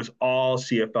 it was all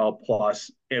CFL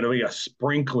Plus and only a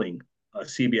sprinkling of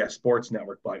CBS Sports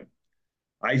Network. But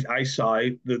I saw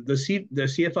it. The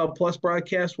CFL Plus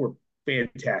broadcasts were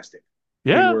fantastic.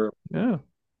 They Yeah. were. Yeah.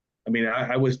 I mean,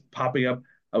 I was popping up.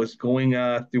 I was going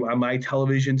through on my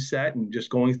television set and just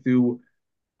going through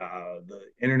the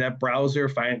internet browser,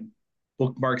 find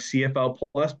bookmark CFL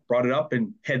Plus, brought it up,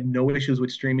 and had no issues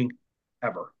with streaming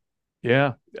ever.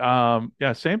 Yeah.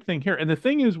 Yeah, same thing here. And the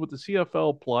thing is with the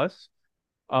CFL Plus,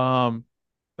 um,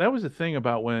 that was the thing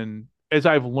about as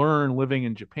I've learned living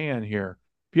in Japan here,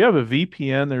 if you have a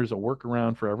VPN, there's a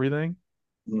workaround for everything.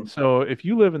 Mm-hmm. So if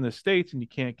you live in the States and you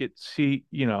can't get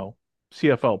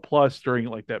CFL Plus during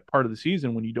like that part of the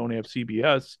season when you don't have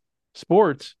CBS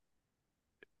Sports,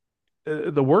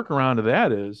 the workaround of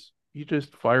that is you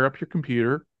just fire up your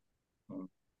computer.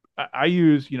 I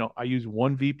use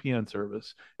one VPN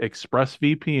service,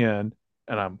 ExpressVPN,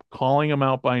 and I'm calling them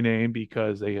out by name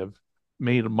because they have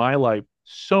made my life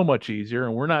so much easier,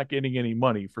 and we're not getting any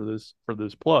money for this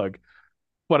plug.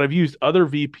 But I've used other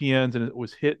VPNs and it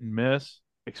was hit and miss.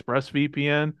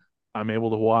 ExpressVPN, I'm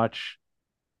able to watch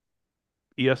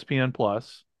ESPN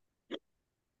Plus,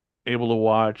 able to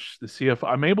watch the CF.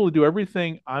 I'm able to do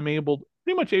everything.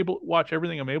 Pretty much able to watch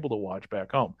everything I'm able to watch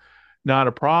back home. Not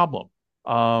a problem.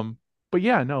 But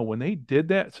yeah, no, when they did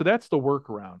that, so that's the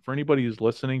workaround for anybody who's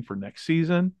listening for next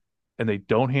season and they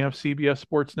don't have CBS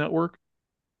Sports Network.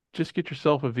 Just get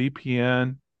yourself a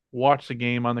VPN, watch the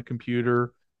game on the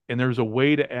computer, and there's a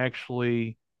way to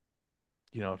actually,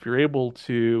 if you're able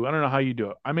to, I don't know how you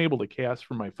do it. I'm able to cast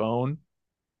from my phone.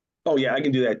 Oh yeah, I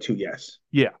can do that too. Yes.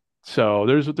 Yeah. So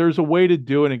there's a way to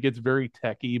do it. And it gets very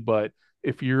techy, but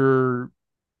if you're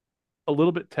a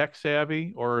little bit tech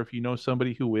savvy, or if you know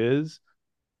somebody who is,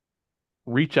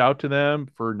 reach out to them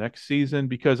for next season,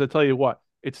 because I tell you what,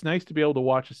 it's nice to be able to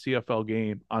watch a CFL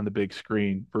game on the big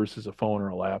screen versus a phone or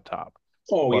a laptop.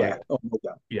 Oh yeah. Oh no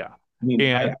doubt. Yeah. I mean,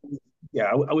 And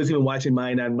I was even watching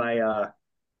mine on my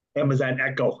Amazon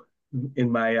Echo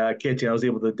in my kitchen. I was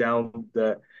able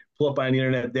to pull up on the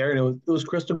internet there, and it was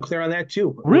crystal clear on that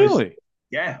too. really,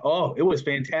 Yeah. Oh, it was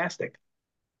fantastic.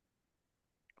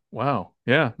 wow.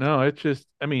 Yeah. No, it's just,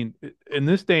 I mean, in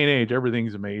this day and age,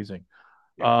 everything's amazing.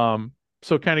 Yeah.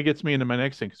 So it kind of gets me into my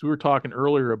next thing, because we were talking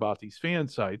earlier about these fan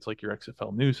sites like your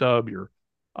XFL News Hub, your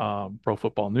Pro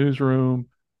Football Newsroom.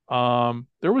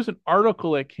 There was an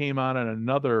article that came out on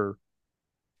another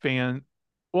fan,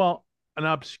 well, an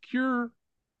obscure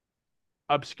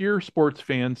sports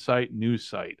fan site, news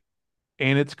site,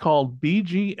 and it's called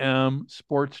BGM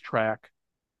Sports Track,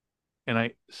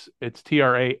 and it's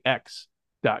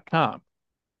trax.com.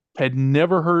 Had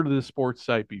never heard of this sports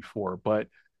site before, but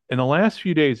in the last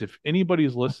few days, if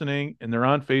anybody's listening and they're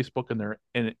on Facebook and they're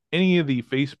in any of the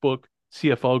Facebook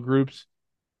CFL groups,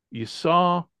 you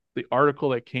saw the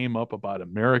article that came up about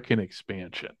American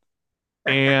expansion.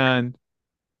 And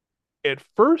at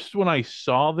first, when I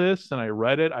saw this and I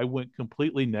read it, I went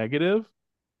completely negative.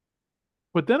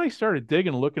 But then I started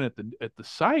digging, looking at the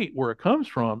site where it comes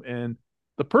from, and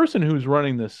the person who's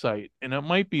running this site, and it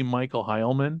might be Michael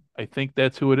Heilman. I think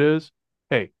that's who it is.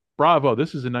 Hey, bravo!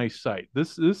 This is a nice site.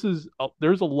 This is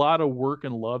there's a lot of work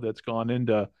and love that's gone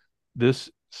into this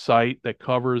site that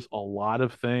covers a lot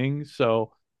of things.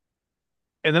 So,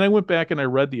 and then I went back and I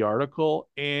read the article,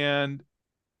 and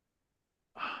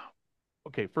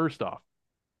okay, first off,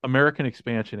 American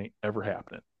expansion ain't ever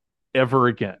happening ever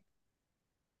again.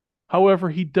 However,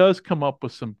 he does come up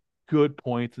with some good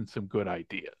points and some good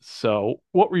ideas. So,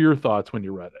 what were your thoughts when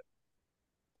you read it?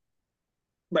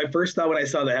 My first thought when I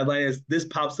saw the headline is this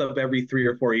pops up every 3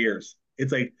 or 4 years.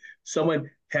 It's like someone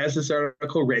has this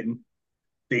article written,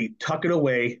 they tuck it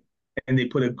away, and they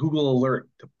put a Google alert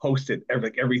to post it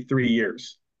every 3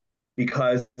 years,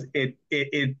 because it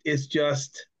is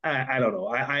just I don't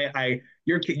know.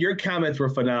 Your comments were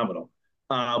phenomenal,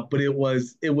 but it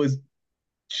was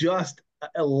just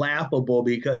laughable,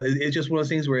 because it's just one of those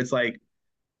things where it's like,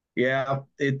 yeah,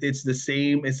 it's the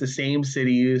same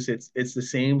city use, it's the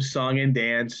same song and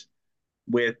dance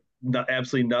with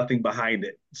absolutely nothing behind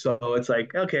it. So it's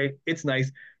like, okay, it's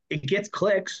nice, it gets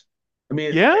clicks. I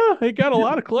mean, Yeah, it got a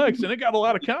lot of clicks and it got a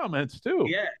lot of comments too.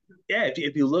 yeah, yeah.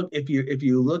 If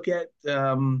you look at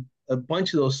a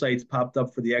bunch of those sites popped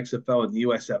up for the XFL and the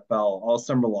USFL all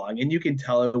summer long, and you can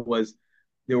tell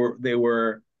they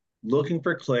were looking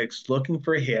for clicks, looking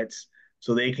for hits,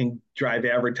 so they can drive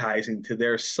advertising to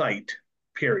their site.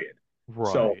 Period.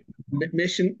 So Right.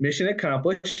 mission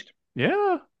accomplished.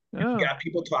 Yeah. You Yeah. got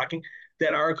people talking.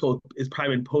 That article is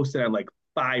probably been posted on like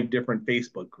 5 different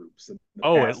Facebook groups in the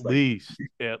Oh, at past. Like, least,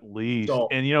 at least. so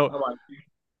And I'm like,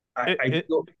 it, I it,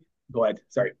 feel, go ahead.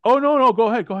 Sorry. oh no, no, go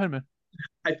ahead. Go ahead, man.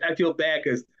 I feel bad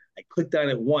because I clicked on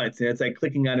it once, and it's like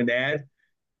clicking on an ad.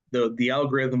 The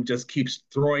algorithm just keeps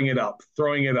throwing it up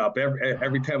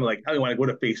every time. I'm like, I don't want to go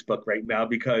to Facebook right now,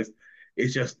 because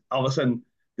it's just all of a sudden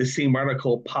the same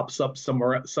article pops up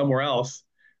somewhere else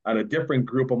on a different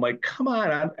group. I'm like, come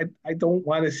on, I don't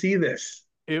want to see this.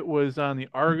 It was on the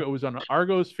Argo. It was on the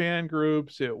Argos fan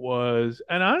groups. It was,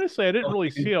 and honestly, I didn't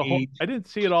really see a whole. I didn't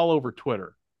see it all over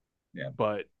Twitter, Yeah.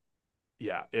 but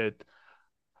yeah, it.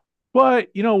 But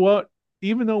you know what?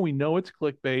 Even though we know it's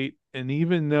clickbait, and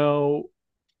even though,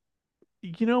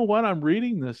 you know what, I'm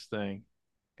reading this thing,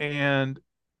 and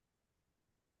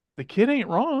the kid ain't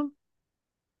wrong.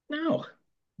 No.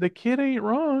 The kid ain't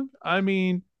wrong. I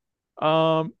mean,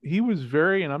 he was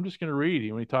very, and I'm just going to read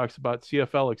when he talks about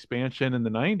CFL expansion in the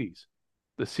 90s.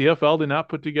 The CFL did not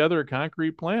put together a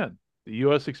concrete plan. The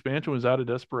U.S. expansion was out of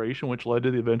desperation, which led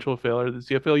to the eventual failure of the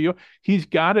CFL. He's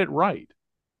got it right.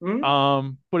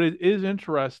 Hmm? But it is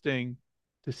interesting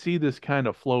to see this kind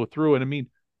of flow through. And I mean,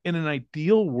 in an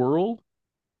ideal world,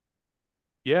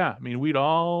 yeah, I mean, the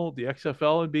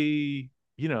XFL would be,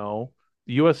 the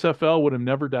USFL would have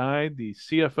never died. The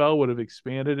CFL would have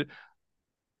expanded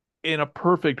in a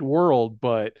perfect world.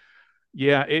 But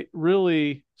yeah, it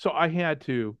really, so I had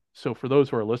to, so for those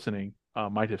who are listening,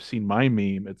 might have seen my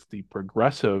meme. It's the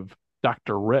progressive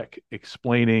Dr. Rick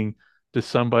explaining to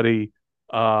somebody,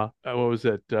 what was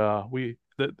it?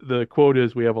 The quote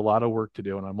is, we have a lot of work to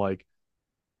do. And I'm like,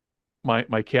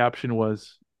 my caption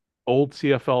was old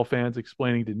CFL fans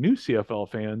explaining to new CFL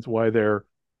fans why their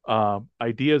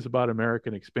ideas about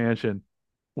American expansion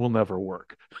will never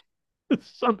work.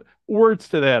 Some words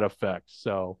to that effect.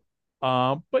 So,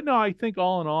 but no, I think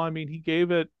all in all, I mean, he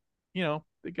gave it,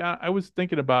 the guy, I was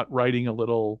thinking about writing a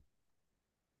little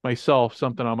myself,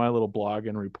 something on my little blog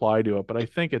and reply to it. But I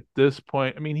think at this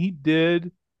point, I mean, he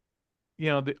did,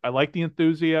 I like the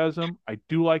enthusiasm. I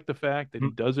do like the fact that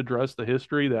he does address the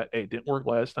history that, hey, it didn't work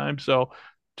last time. So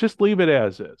just leave it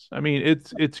as is. I mean,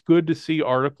 it's good to see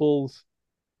articles,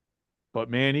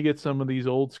 but man, you get some of these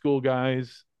old school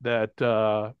guys that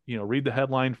read the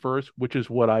headline first, which is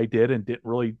what I did, and didn't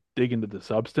really dig into the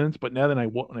substance. But now that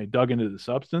when I dug into the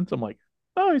substance, I'm like,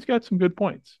 oh, he's got some good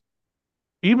points.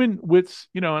 Even with,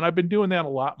 and I've been doing that a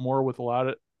lot more with a lot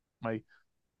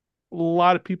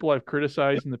of people I've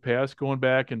criticized in the past, going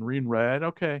back and reading read.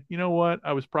 Okay, you know what?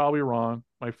 I was probably wrong.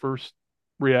 My first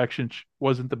reaction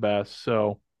wasn't the best.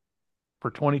 So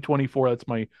for 2024, that's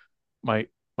my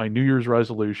New Year's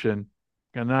resolution.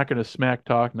 I'm not going to smack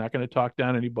talk, not going to talk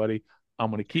down anybody.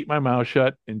 I'm going to keep my mouth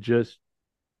shut and just,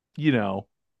 you know,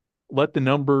 let the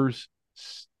numbers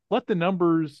let the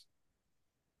numbers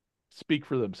speak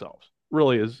for themselves.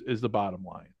 Really is the bottom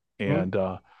line. And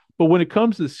but when it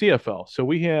comes to the CFL, so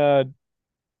we had,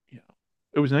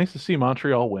 it was nice to see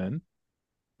Montreal win.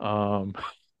 Um,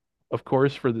 of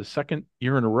course, for the second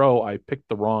year in a row, I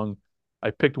picked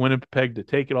Winnipeg to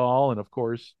take it all, and of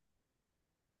course,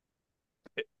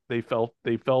 they fell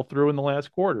through in the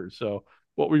last quarter. So,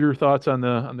 what were your thoughts on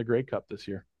the Grey Cup this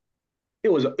year? It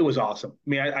was awesome. I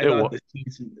mean, I It thought was,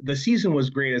 the season was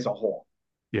great as a whole.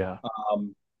 yeah,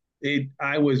 Um,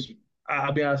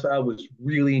 I'll be honest, I was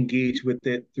really engaged with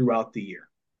it throughout the year.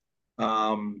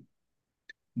 Um,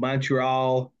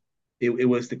 Montreal, it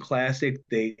was the classic.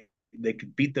 They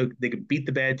could beat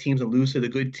the bad teams and lose to the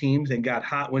good teams, and got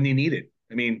hot when they needed.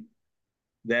 I mean,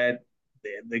 that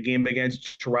the game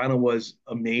against Toronto was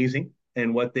amazing,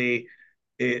 and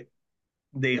it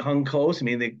they hung close. I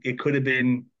mean, it could have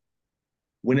been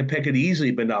Winnipeg had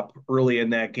easily been up early in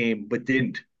that game, but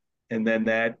didn't. And then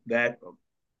that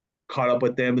caught up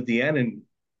with them at the end, and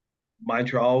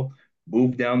Montreal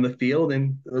moved down the field,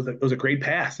 and it was a great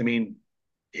pass. I mean,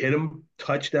 hit him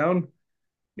touchdown. I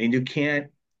mean, you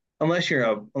can't unless you're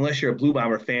a Blue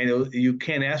Bomber fan, you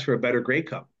can't ask for a better Grey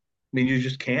Cup. I mean, you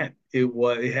just can't. It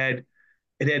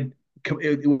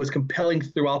was compelling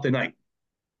throughout the night.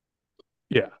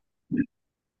 yeah,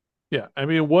 yeah. I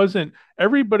mean, it wasn't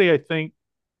everybody. I think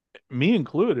me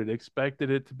included expected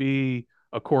it to be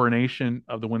a coronation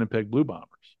of the Winnipeg Blue Bombers,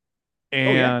 Oh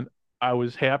yeah. and I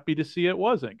was happy to see it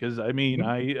wasn't because I mean,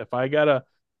 if I gotta,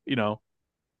 you know,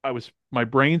 my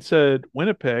brain said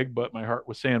Winnipeg, but my heart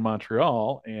was saying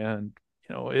Montreal, and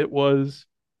it was,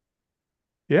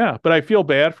 yeah. But I feel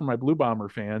bad for my Blue Bomber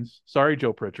fans. Sorry,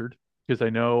 Joe Pritchard, because I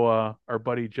know our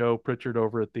buddy Joe Pritchard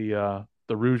over at the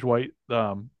Rouge White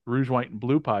and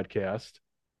Blue podcast.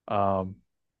 Um,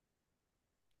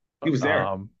 He was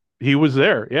there. he was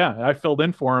there. Yeah, I filled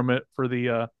in for him for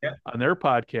the Yeah. on their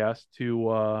podcast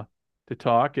to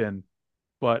talk. And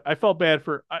but I felt bad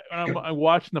for I'm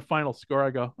watching the final score. I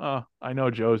go, oh, I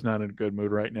know Joe's not in a good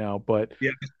mood right now, but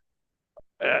Yeah.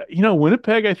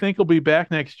 Winnipeg I think will be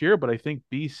back next year, but I think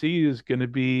BC is going to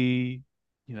be,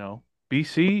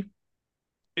 BC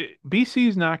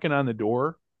BC's knocking on the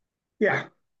door. Yeah.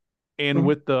 And Mhm.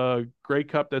 with the Grey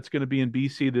Cup that's going to be in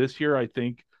BC this year, I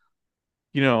think,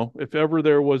 if ever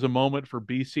there was a moment for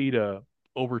BC to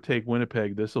overtake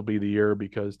Winnipeg, this will be the year,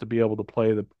 because to be able to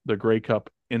play the Grey Cup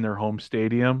in their home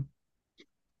stadium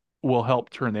will help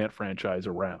turn that franchise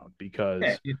around Yeah.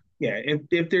 because, Yeah.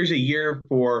 If there's a year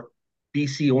for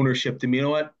BC ownership to me, you know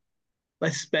what?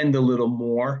 Let's spend a little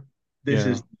more. This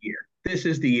yeah, is the year. This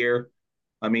is the year.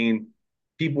 I mean,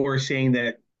 people were saying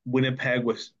that Winnipeg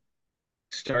was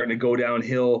starting to go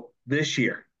downhill this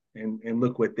year, and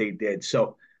look what they did.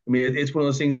 So, I mean, it's one of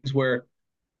those things where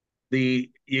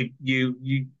the you you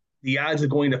you the odds of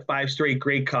going to five straight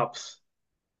Grey Cups,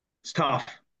 it's tough,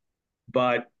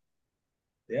 but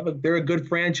they're a good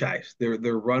franchise. They're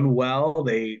run well.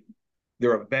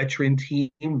 They're a veteran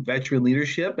team, veteran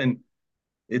leadership, and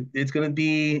it's gonna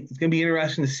be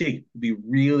interesting to see. It'll be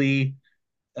really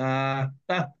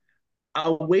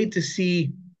I'll wait to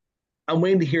see. I'm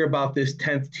waiting to hear about this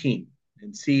 10th team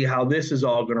and see how this is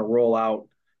all going to roll out.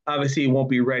 Obviously, it won't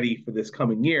be ready for this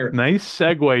coming year Nice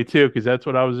segue too, because that's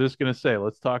what I was just going to say.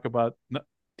 Let's talk about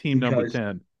team number because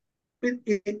 10.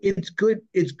 it's good.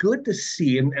 It's good to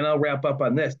see, and I'll wrap up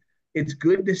on this. It's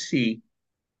good to see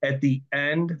at the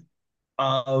end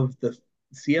of the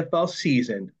CFL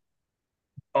season,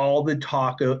 all the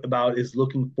talk about is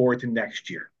looking forward to next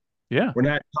year. Yeah, We're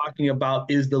not talking about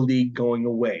is the league going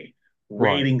away.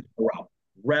 right. Ratings are up,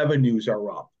 revenues are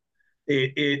up.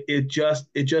 It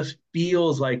just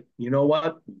feels like, you know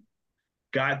what,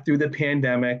 got through the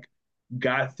pandemic,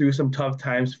 got through some tough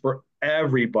times for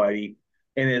everybody,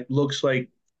 and it looks like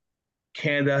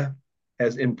Canada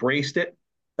has embraced it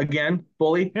again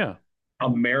fully. Yeah,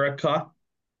 America,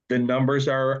 the numbers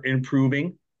are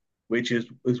improving, which is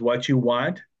what you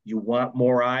want. You want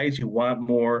more eyes, you want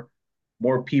more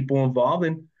people involved.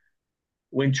 And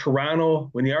when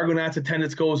the Argonauts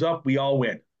attendance goes up, we all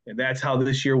win. And that's how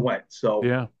this year went. So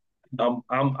yeah,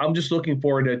 I'm just looking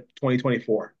forward to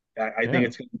 2024. I think yeah.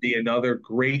 it's going to be another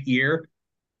great year.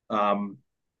 Um,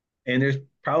 and there's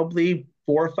probably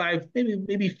four or five,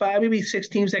 maybe five, maybe six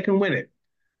teams that can win it.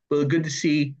 But good to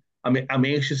see. I'm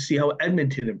anxious to see how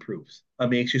Edmonton improves.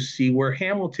 I'm anxious to see where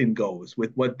Hamilton goes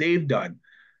with what they've done.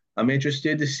 I'm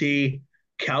interested to see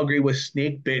Calgary was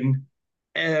snake bitten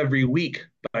every week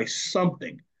by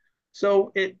something.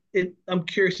 So I'm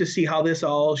curious to see how this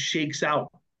all shakes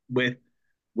out with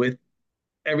with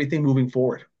everything moving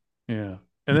forward. Yeah.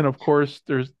 And then of course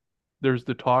there's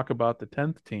the talk about the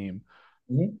 10th team,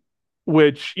 Mm-hmm.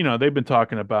 which, they've been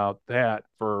talking about that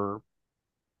for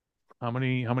how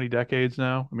many decades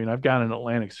now? I mean, I've got an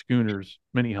Atlantic Schooners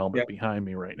mini helmet Yeah. behind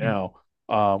me right now,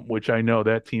 which I know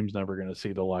that team's never going to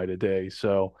see the light of day.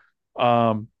 So,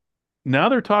 um, now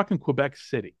they're talking Quebec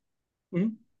City. Mm-hmm.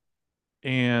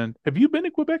 And have you been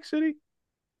to Quebec City?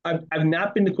 I've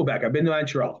not been to Quebec. I've been to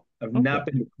Montreal. I've Okay. not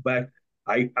been to Quebec.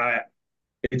 I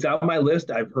it's on my list.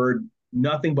 I've heard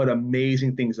nothing but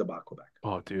amazing things about Quebec.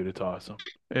 Oh, dude, it's awesome.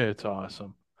 It's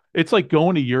awesome. It's like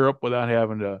going to Europe without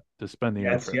having to spend the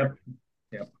Yes, airfare. yep,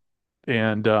 yep.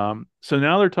 And so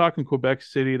now they're talking Quebec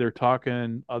City, they're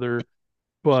talking other,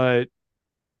 but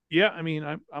yeah, I mean,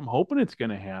 I'm hoping it's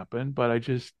going to happen, but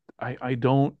I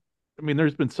don't. I mean,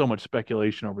 there's been so much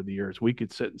speculation over the years. We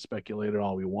could sit and speculate it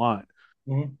all we want,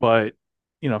 Mm-hmm. but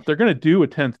if they're going to do a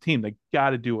 10th team, they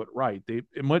got to do it right.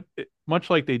 Much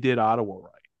like they did Ottawa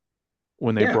right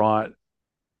when they Yeah. brought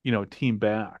team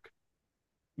back.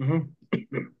 Mm-hmm.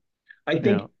 I You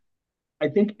think know, I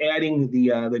think adding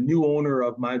the new owner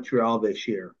of Montreal this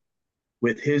year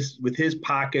with his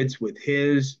pockets, with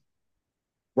his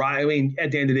I mean,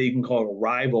 at the end of the day, you can call it a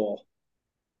rival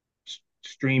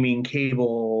streaming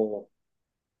cable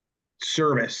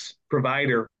service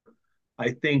provider.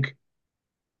 I think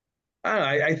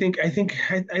I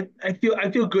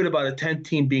feel good about a 10th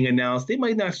team being announced. They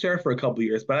might not start for a couple of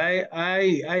years, but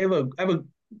I have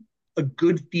a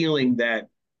good feeling that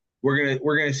we're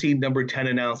gonna see number 10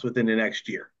 announced within the next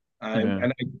year. yeah,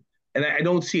 And I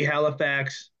don't see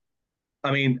Halifax.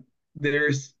 I mean,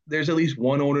 there's at least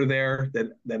one owner there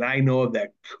that I know of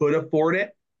that could afford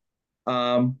it.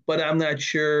 But I'm not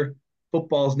sure.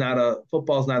 Football's not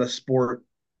a sport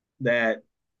that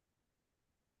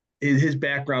his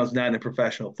background's not in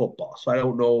professional football, so I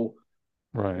don't know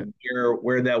right.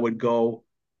 where that would go.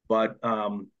 But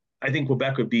I think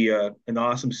Quebec would be an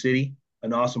awesome city,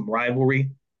 an awesome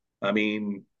rivalry. I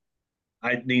mean,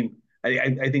 I mean,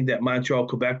 I think that Montreal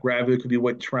Quebec rivalry could be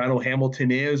what Toronto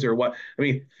Hamilton is, or what. I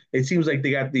mean, it seems like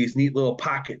they got these neat little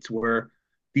pockets where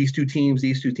these two teams.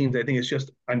 I think it's just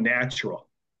unnatural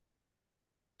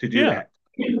to do Yeah, that.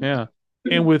 yeah.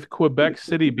 And with Quebec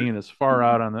City being as far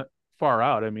out,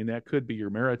 I mean, that could be your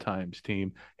Maritimes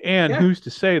team. And Yeah, who's to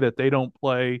say that they don't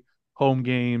play home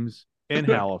games in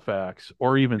Halifax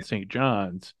or even St.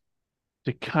 John's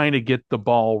to kind of get the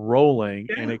ball rolling?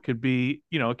 And yeah, it could be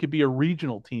a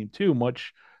regional team too,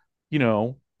 much, you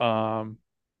know,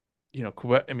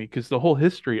 Quebec, I mean, because the whole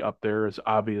history up there is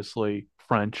obviously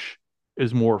French,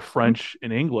 is more French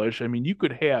and English. I mean, you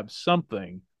could have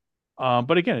something,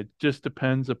 but again, it just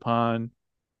depends upon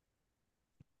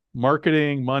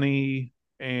marketing, money,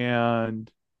 and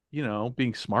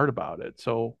being smart about it.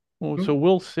 So, well, so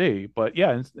we'll see. But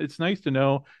yeah, it's nice to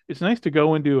know. It's nice to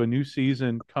go into a new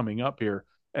season coming up here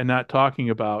and not talking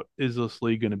about is this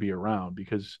league going to be around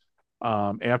because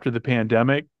after the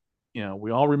pandemic,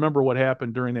 we all remember what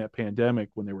happened during that pandemic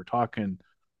when they were talking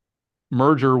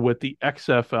merger with the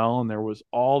XFL and there was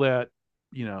all that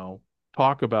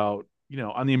talk about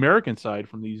on the American side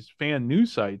from these fan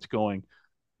news sites going,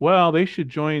 well, they should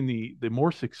join the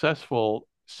more successful,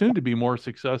 soon to be more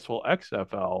successful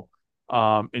XFL,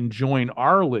 and join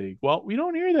our league. Well, we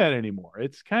don't hear that anymore.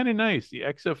 It's kind of nice. The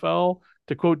XFL,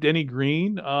 to quote Denny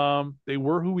Green, they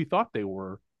were who we thought they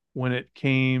were when it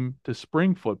came to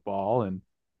spring football.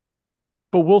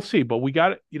 But we'll see. But we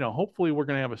got it. Hopefully we're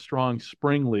going to have a strong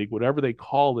spring league, whatever they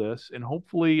call this, and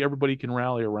hopefully everybody can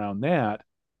rally around that.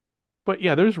 But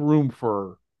yeah, there's room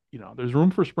for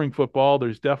spring football.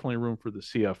 There's definitely room for the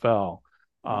CFL.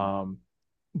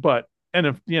 But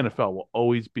the NFL will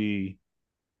always be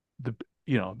the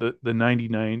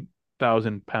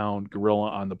 99,000 pound gorilla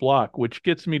on the block, which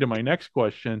gets me to my next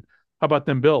question. How about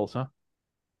them Bills, huh?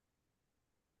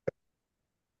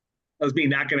 That was me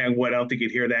knocking on wood. I don't think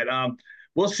you'd hear that.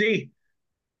 We'll see.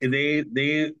 They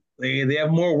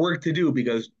have more work to do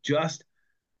because just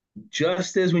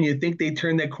as when you think they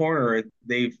turned that corner,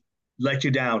 they've let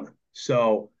you down.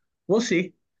 So we'll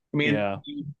see. I mean, Yeah.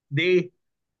 they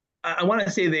I want to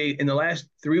say they in the last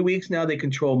 3 weeks now they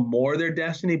control more of their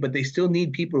destiny, but they still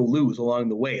need people to lose along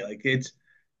the way. Like it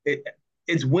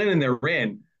it's winning they're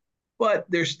in, but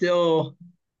they're still.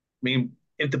 I mean,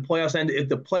 if the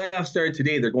playoffs started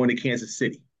today, they're going to Kansas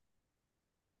City,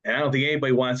 and I don't think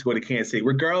anybody wants to go to Kansas City,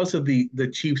 regardless of the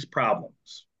Chiefs'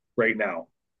 problems right now.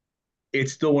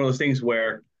 It's still one of those things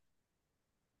where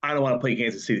I don't want to play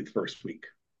Kansas City the first week.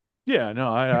 Yeah,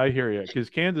 no, I hear you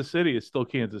because Kansas City is still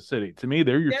Kansas City. To me,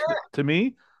 Yeah, to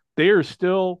me, they are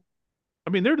still. I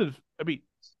mean, they're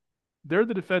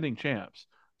the defending champs.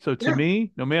 So to yeah.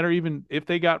 me, no matter even if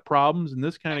they got problems, and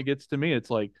this kind of gets to me, it's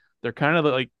like they're kind of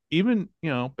like even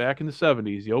back in the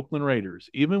 '70s, the Oakland Raiders.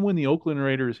 Even when the Oakland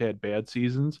Raiders had bad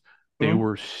seasons, they Mhm.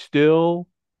 were still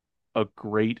a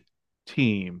great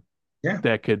team Yeah.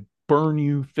 that could burn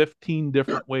you 15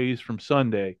 different ways from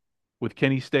Sunday with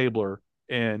Kenny Stabler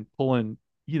and pulling,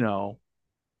 you know,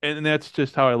 and that's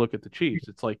just how I look at the Chiefs.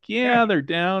 It's like, Yeah. yeah, they're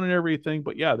down and everything,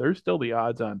 but yeah, they're still the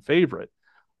odds-on favorite.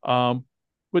 Um,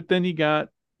 but then you got,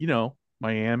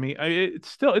 Miami.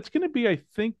 It's going to be, I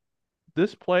think,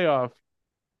 this playoff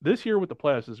this year with the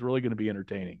playoffs is really going to be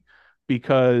entertaining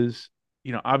because,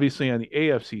 obviously on the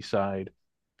AFC side,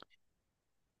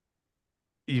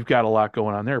 you've got a lot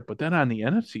going on there, but then on the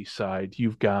NFC side,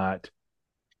 you've got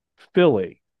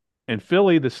Philly. And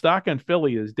Philly, the stock on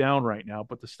Philly is down right now,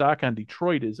 but the stock on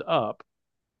Detroit is up.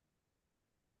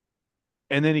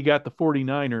 And then you got the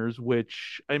 49ers,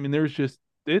 which I mean,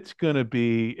 it's going to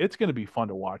be fun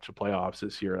to watch the playoffs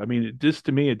this year. I mean,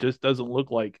 to me, it just doesn't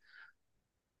look like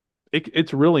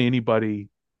it's really anybody.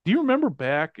 Do you remember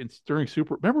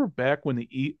remember back when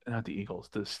not the Eagles,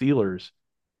 the Steelers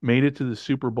made it to the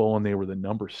Super Bowl and they were the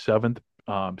number seventh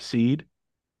seed?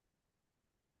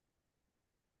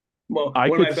 Well, I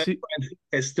one of could my best see, friends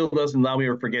it still doesn't allow me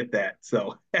to forget that.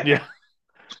 So, yeah.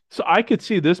 So I could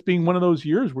see this being one of those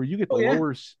years where oh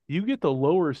yeah, you get the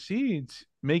lower seeds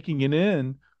making it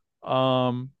in.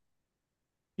 Um,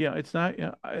 yeah, it's not.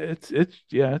 Yeah, it's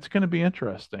going to be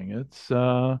interesting.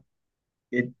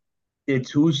 it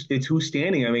it's who's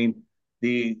standing.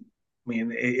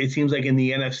 It seems like in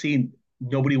the NFC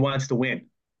nobody wants to win.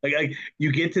 Like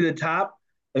you get to the top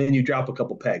and then you drop a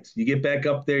couple pegs. You get back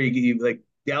up there. Like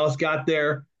Dallas got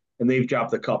there and they've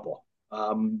dropped a couple.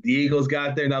 The Eagles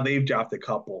got there now they've dropped a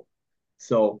couple.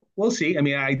 So we'll see. I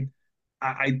mean,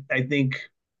 I think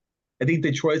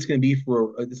Detroit's going to be it's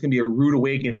going to be a rude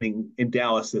awakening in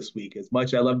Dallas this week. As much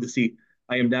as I love to see,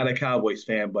 I am not a Cowboys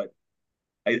fan, but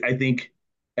I think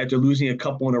after losing a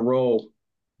couple in a row,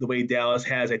 the way Dallas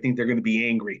has, I think they're going to be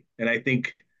angry, and I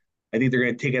think they're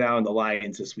going to take it out on the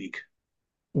Lions this week.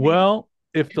 I mean, well,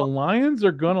 if the Lions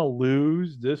are going to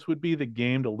lose, this would be the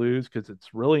game to lose because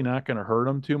it's really not going to hurt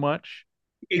them too much,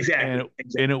 and exactly, it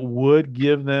exactly. would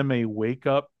give them a wake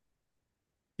up.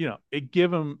 It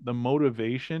give them the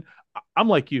motivation. I'm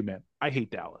like you, man. I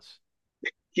hate Dallas.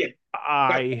 Yeah,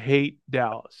 I hate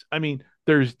Dallas. I mean,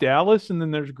 there's Dallas and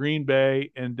then there's Green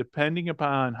Bay, and depending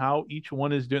upon how each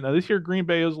one is doing. Now, this year Green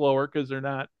Bay is lower because they're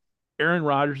not. Aaron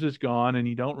Rodgers is gone, and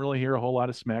you don't really hear a whole lot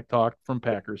of smack talk from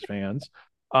Packers fans.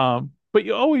 But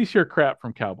you always hear crap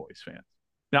from Cowboys fans.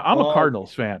 Now, I'm a oh,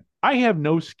 Cardinals fan. I have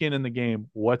no skin in the game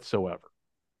whatsoever,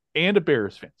 and a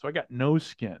Bears fan, so I got no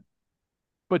skin.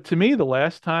 But to me, the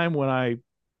last time when I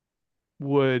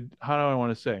would, how do I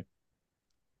want to say?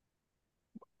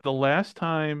 The last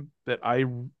time that I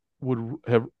would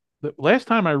have the last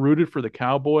time I rooted for the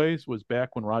Cowboys was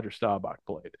back when Roger Staubach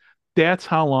played. That's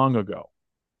how long ago.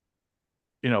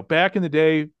 Back in the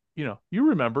day, you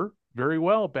remember very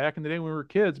well back in the day when we were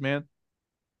kids, man,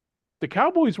 the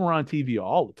Cowboys were on TV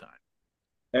all the time.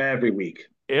 every week,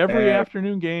 Every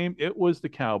afternoon game, it was the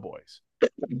Cowboys.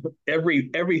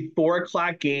 Every 4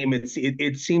 o'clock game,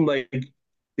 it seemed like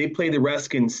they play the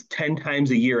Redskins 10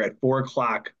 times a year at 4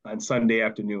 o'clock on Sunday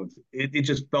afternoons. It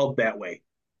just felt that way.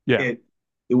 Yeah.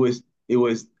 It was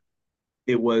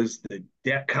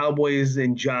the Cowboys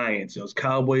and Giants. It was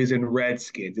Cowboys and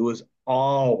Redskins. It was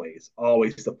always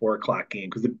the 4 o'clock game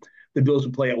because the Bills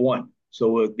would play at 1.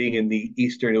 So being in the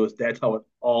Eastern, that's how it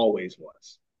always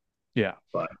was. Yeah.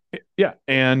 But Yeah.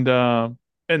 And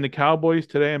the Cowboys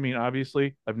today, I mean,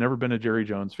 obviously, I've never been a Jerry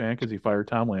Jones fan because he fired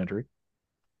Tom Landry.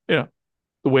 You know,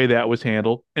 the way that was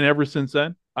handled. And ever since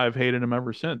then, I've hated him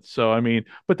ever since. So, I mean,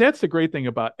 but that's the great thing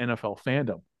about NFL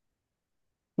fandom.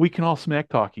 We can all smack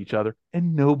talk each other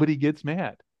and nobody gets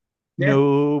mad. yeah,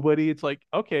 Nobody, it's like,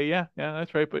 okay, yeah,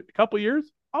 that's right. But a couple years,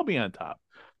 I'll be on top.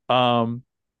 Um,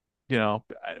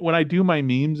 when I do my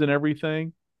memes and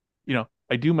everything,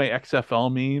 I do my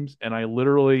XFL memes and I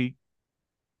literally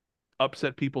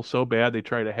upset people so bad they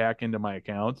try to hack into my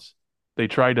accounts. They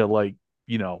try to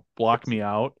block me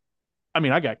out. I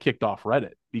mean, I got kicked off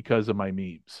Reddit because of my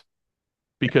memes,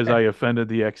 because I offended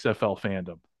the XFL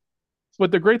fandom.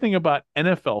 But the great thing about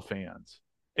NFL fans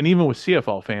and even with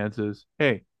CFL fans is,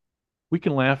 hey, we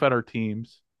can laugh at our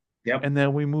teams yep, and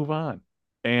then we move on.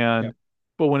 And yep.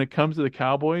 but when it comes to the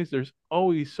Cowboys, there's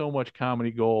always so much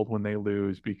comedy gold when they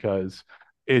lose because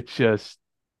it's just,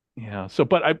 So,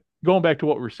 but going back to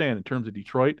what we were saying in terms of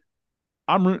Detroit,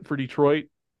 I'm rooting for Detroit.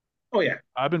 Oh yeah,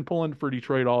 I've been pulling for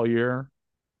Detroit all year.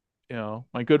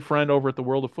 My good friend over at the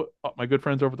my good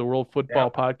friends over at the World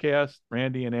Football yep, Podcast,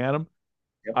 Randy and Adam,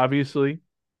 yep. obviously,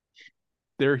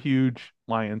 they're huge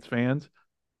Lions fans.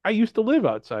 I used to live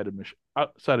outside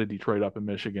of Detroit up in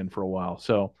Michigan for a while.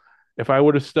 So if I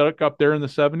would have stuck up there in the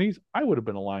 70s, I would have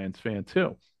been a Lions fan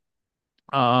too.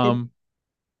 And,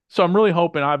 So I'm really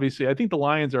hoping, obviously, I think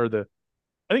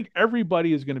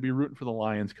everybody is going to be rooting for the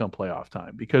Lions come playoff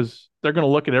time because they're going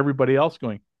to look at everybody else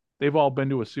going, they've all been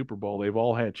to a Super Bowl. They've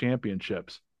all had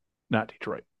championships, not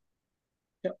Detroit.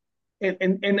 yep.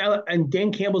 And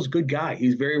Dan Campbell's a good guy.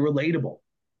 He's very relatable.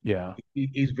 Yeah.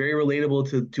 He's very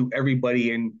relatable to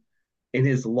everybody in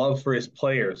his love for his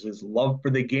players, his love for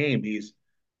the game. He's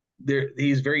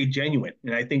very genuine,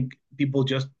 and I think people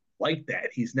just like that.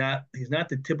 He's not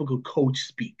the typical coach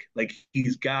speak. Like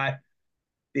he's got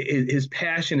his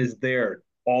passion is there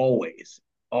always,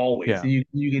 Yeah. and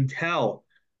you can tell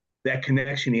that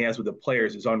connection he has with the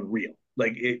players is unreal.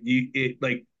 Like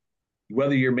like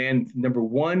whether you're man number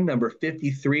 1, number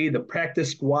 53, the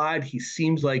practice squad, he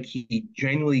seems like he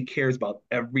genuinely cares about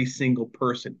every single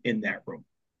person in that room.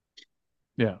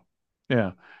 Yeah.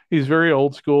 Yeah. He's very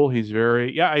old school. He's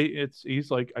very, yeah, I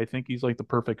think he's like the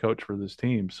perfect coach for this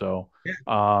team. So,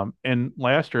 and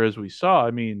last year, as we saw,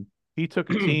 I mean, he took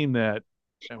a team that,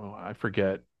 I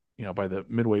forget, by the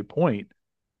midway point,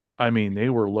 I mean, they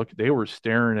were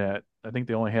staring at, I think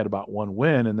they only had about one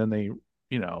win and then they,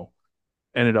 you know,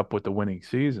 ended up with the winning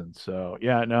season. So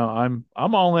yeah, no,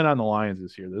 I'm all in on the Lions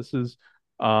this year. This is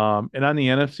and on the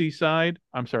NFC side,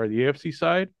 I'm sorry, the AFC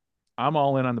side, I'm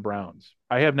all in on the Browns.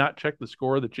 I have not checked the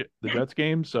score of the Jets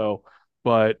game, so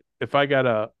but if I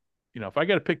got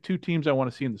to pick two teams I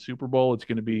want to see in the Super Bowl, it's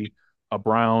going to be a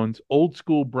old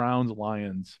school Browns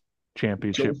Lions Joe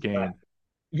championship Flacco. game.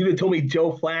 You'd have told me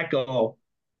Joe Flacco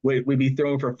would be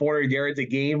throwing for 400 yards a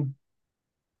game,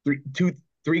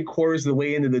 three quarters of the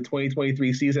way into the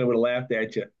 2023 season. I would have laughed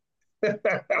at you.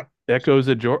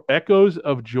 Echoes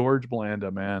of George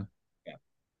Blanda, man. Yeah.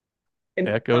 And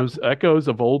Echoes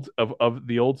of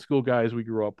the old school guys we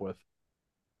grew up with.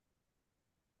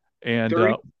 And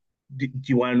 30, do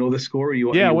you want to know the score? Or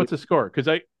yeah, what's the score? Because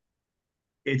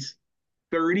it's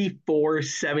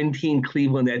 34-17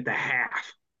 Cleveland at the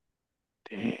half.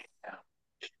 damn.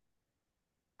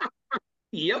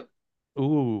 Yep.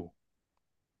 Ooh.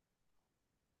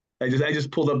 I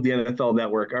just pulled up the NFL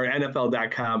Network or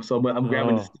NFL.com, so I'm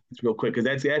grabbing the stats real quick because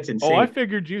that's insane. Oh, I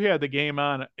figured you had the game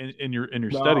on in your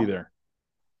study No. there.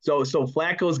 So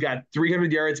Flacco's got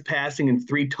 300 yards passing and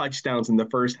 3 touchdowns in the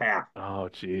first half. Oh,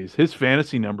 geez. His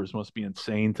fantasy numbers must be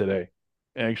insane today.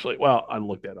 Actually, well, I'll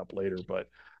look that up later, but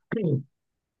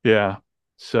yeah.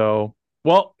 So,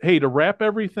 well, hey, to wrap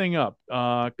everything up,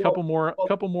 couple more.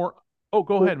 Oh,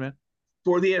 go ahead, man.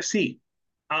 For the FC,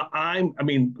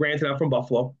 granted, I'm from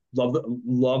Buffalo,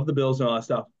 love the Bills and all that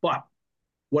stuff, but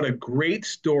what a great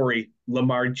story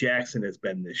Lamar Jackson has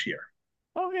been this year.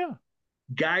 Oh, yeah.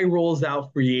 Guy rolls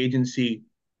out free agency,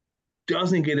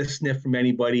 doesn't get a sniff from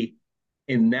anybody,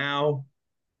 and now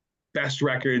best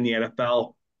record in the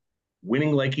NFL,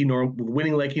 winning like he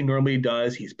normally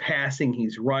does. He's passing,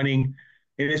 he's running,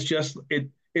 and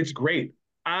it's great.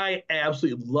 I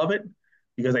absolutely love it.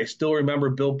 because I still remember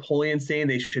Bill Polian saying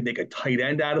they should make a tight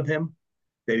end out of him,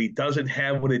 that he doesn't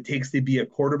have what it takes to be a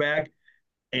quarterback.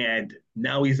 And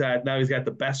now he's got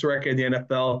the best record in the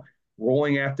NFL,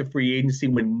 rolling after free agency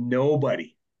when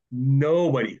nobody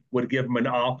would give him an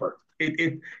offer.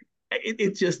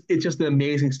 It's just an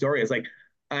amazing story. It's like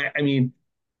I mean,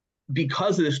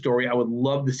 because of this story, I would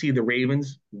love to see the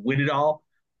Ravens win it all,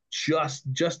 just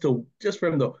for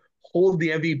him to hold the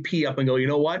MVP up and go, you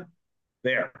know what?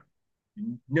 There,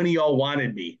 none of y'all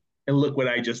wanted me, and look what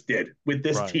I just did with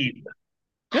this Right. team.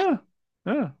 Yeah.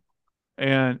 Yeah.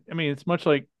 And I mean, it's much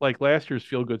like last year's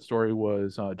feel good story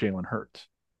was Jalen Hurts.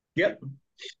 Yep. Yep.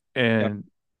 And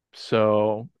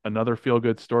so another feel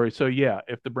good story. So yeah,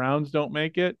 if the Browns don't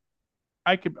make it,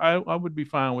 I would be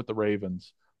fine with the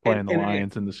Ravens And playing the and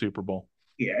Lions in the Super Bowl.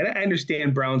 yeah, and I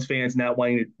understand Browns fans not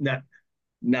wanting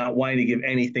to give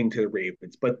anything to the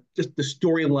Ravens, but just the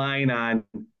storyline on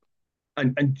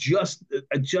just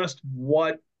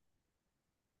what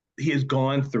he has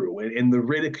gone through and the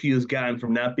ridicule he's gotten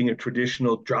from not being a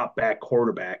traditional drop back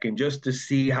quarterback, and just to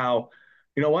see how,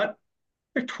 you know what,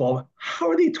 they're 12. How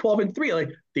are they 12-3?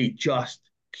 Like, they just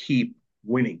keep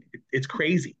winning. It's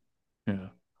crazy. Yeah.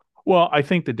 Well, I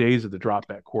think the days of the drop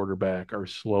back quarterback are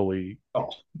slowly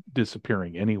Oh,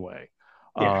 disappearing anyway.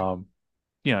 yeah. Um,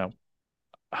 you know,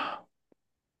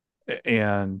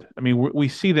 and I mean, we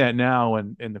see that now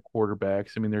in the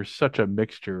quarterbacks. I mean, there's such a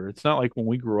mixture. It's not like when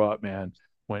we grew up, man,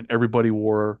 when everybody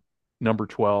wore number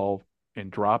 12 and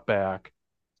drop back.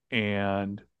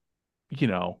 And,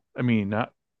 I mean,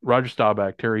 not Roger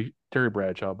Staubach, Terry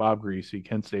Bradshaw, Bob Greasy,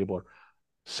 Ken Stabler,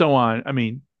 so on. I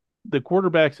mean, the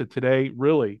quarterbacks of today,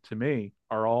 really, to me,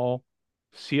 are all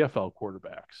CFL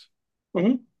quarterbacks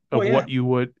Mm-hmm. Oh, of yeah.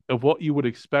 what you would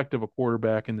expect of a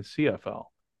quarterback in the CFL.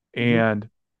 Mm-hmm. And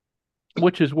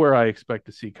which is where I expect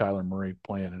to see Kyler Murray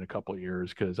playing in a couple of years,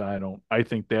 because I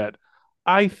think the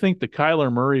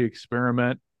Kyler Murray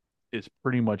experiment is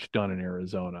pretty much done in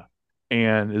Arizona.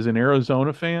 And as an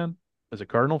Arizona fan, as a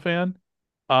Cardinal fan,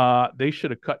 they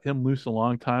should have cut him loose a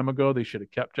long time ago. They should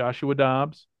have kept Joshua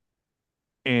Dobbs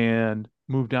and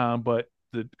moved on. But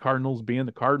the Cardinals being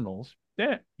the Cardinals,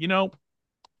 yeah,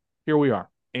 here we are.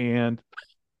 And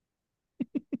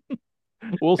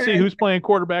we'll see And, who's playing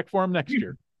quarterback for him next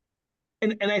year.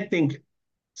 and I think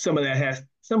some of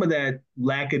that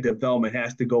lack of development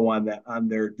has to go on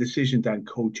their decisions on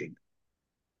coaching.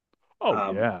 Oh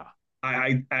Um, yeah.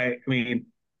 I mean,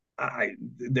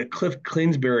 the Cliff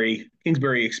Kingsbury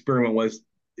experiment was,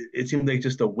 it seemed like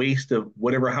just a waste of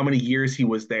whatever, how many years he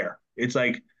was there. It's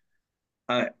like,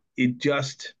 uh, it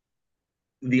just,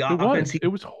 the It offense was. It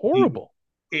was horrible.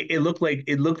 it looked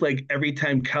like every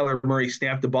time Kyler Murray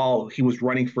snapped the ball, he was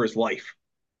running for his life,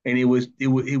 and it was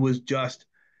just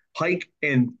hike,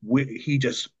 and he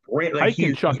just ran like Hike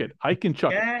and chuck it. Hike and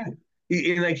chuck it.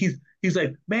 yeah, and like he's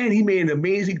like, man, he made an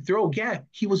amazing throw. Yeah,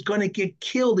 he was gonna get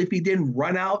killed if he didn't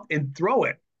run out and throw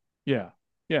it. Yeah.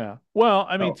 Yeah. Well,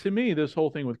 I mean, Oh, to me, this whole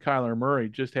thing with Kyler Murray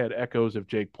just had echoes of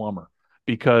Jake Plummer.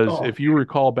 Because oh, if you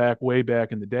recall way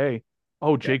back in the day,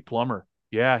 oh, yeah, Jake Plummer.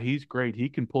 Yeah, he's great. He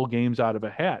can pull games out of a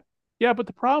hat. Yeah, but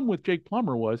the problem with Jake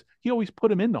Plummer was he always put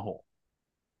him in the hole.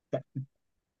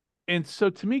 And so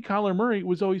to me, Kyler Murray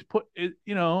was always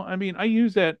I mean, I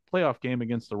use that playoff game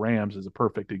against the Rams as a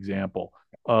perfect example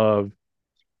of,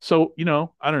 so,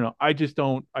 I don't know. I just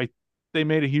don't, they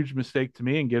made a huge mistake to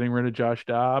me in getting rid of Josh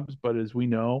Dobbs. But as we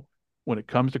know, when it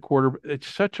comes to it's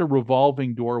such a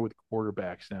revolving door with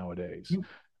quarterbacks nowadays.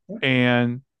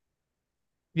 And,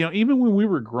 even when we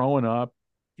were growing up,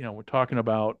 we're talking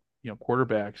about,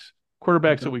 quarterbacks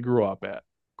that we grew up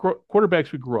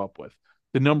quarterbacks we grew up with,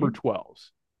 the number 12s,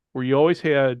 where you always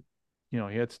had, you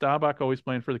had Staubach always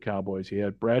playing for the Cowboys. You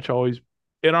had Bradshaw always,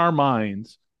 in our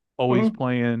minds, always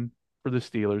playing for the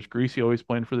Steelers. Greasy always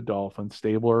playing for the Dolphins.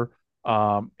 Stabler.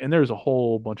 And there's a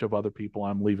whole bunch of other people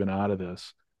I'm leaving out of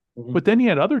this. But then you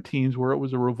had other teams where it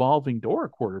was a revolving door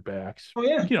of quarterbacks, oh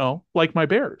yeah. like my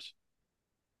Bears.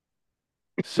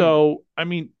 So, I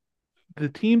mean, the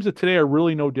teams of today are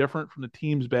really no different from the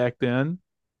teams back then.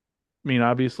 I mean,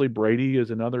 obviously Brady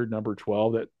is another number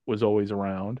 12 that was always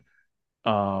around.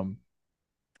 Um,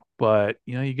 but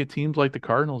you get teams like the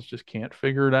Cardinals just can't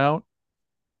figure it out.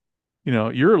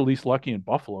 You're at least lucky in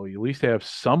Buffalo. You at least have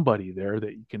somebody there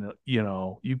that you can,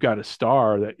 you've got a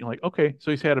star that you're like, okay,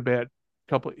 so he's had a bad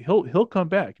couple. He'll come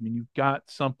back. I mean, you've got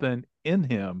something in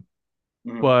him.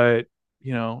 But,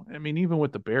 I mean, even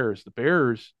with the Bears,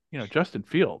 Justin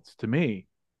Fields, to me,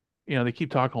 they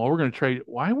keep talking, well, we're going to trade.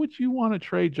 Why would you want to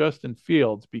trade Justin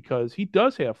Fields? Because he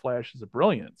does have flashes of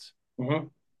brilliance,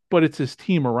 but it's his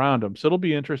team around him. So it'll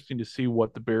be interesting to see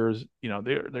what the Bears, they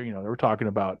were talking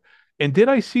about And did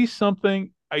I see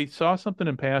something? I saw something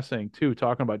in passing too,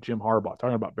 talking about Jim Harbaugh,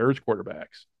 talking about Bears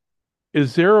quarterbacks.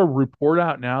 Is there a report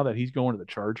out now that he's going to the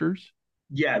Chargers?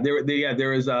 Yeah,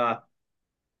 there is I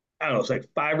don't know, it's like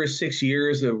 5 or 6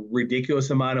 years, a ridiculous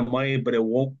amount of money, but it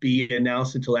won't be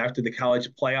announced until after the college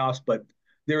playoffs. But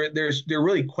they're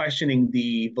really questioning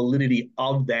the validity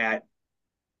of that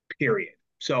period.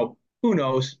 So who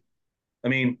knows? I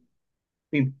mean,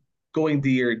 going to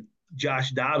your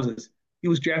Josh Dobbs, he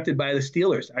was drafted by the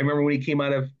Steelers. I remember when he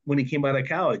came out of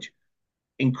college,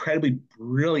 incredibly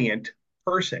brilliant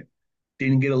person.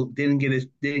 Didn't get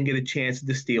a chance at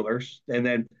the Steelers, and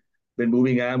then been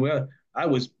moving on. Well, I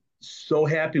was so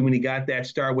happy when he got that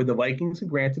start with the Vikings. And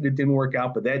granted, it didn't work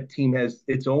out, but that team has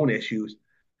its own issues.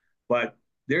 But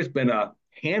there's been a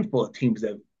handful of teams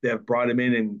that have brought him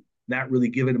in and not really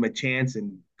given him a chance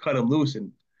and cut him loose.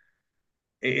 And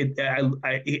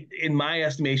in my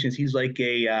estimations, he's like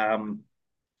a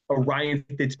Ryan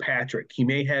Fitzpatrick. He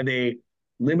may have a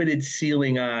limited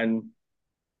ceiling on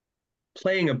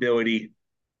playing ability,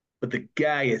 but the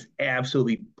guy is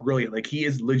absolutely brilliant. Like he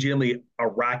is legitimately a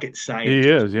rocket He scientist.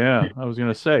 is, yeah. I was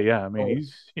gonna say, yeah. I mean, So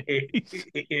he's it, he's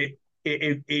it,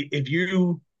 it, if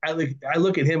you, I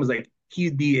look at him as like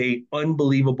he'd be a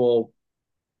unbelievable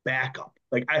backup.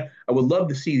 Like I would love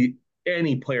to see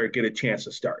any player get a chance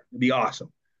to start. It'd be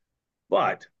awesome.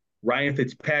 But Ryan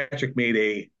Fitzpatrick made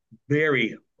a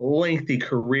very lengthy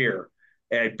career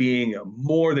at being a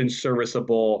more than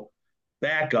serviceable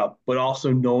backup, but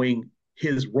also knowing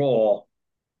his role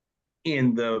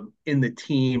in the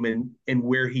team and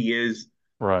where he is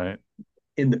right.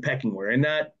 in the pecking order. And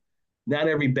not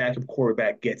every backup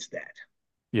quarterback gets that.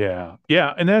 Yeah.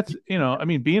 Yeah. And that's, I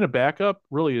mean, being a backup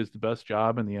really is the best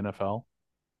job in the NFL.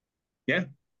 Yeah.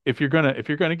 If you're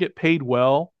gonna get paid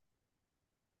well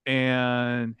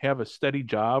and have a steady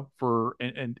job for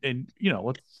and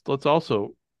let's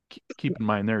also keep in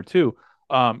mind there too,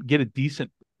 get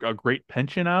a great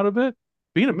pension out of it.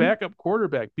 Being a Mm-hmm. backup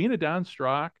quarterback, being a Don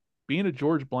Strock, being a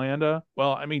George Blanda.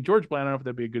 Well, I mean George Blanda, I don't know if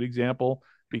that'd be a good example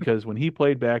because when he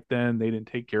played back then, they didn't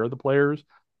take care of the players.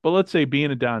 But let's say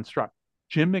being a Don Strock,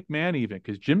 Jim McMahon even,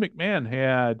 because Jim McMahon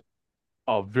had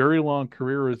a very long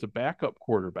career as a backup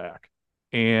quarterback.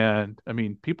 And I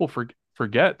mean, people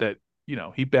forget that,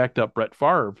 he backed up Brett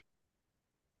Favre,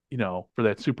 for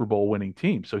that Super Bowl winning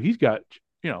team. So he's got,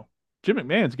 you know, Jim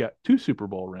McMahon's got 2 Super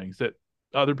Bowl rings that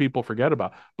other people forget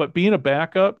about. But being a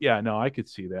backup, yeah, no, I could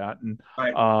see that. And,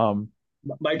 I, um,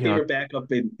 my you know, favorite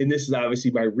backup, and this is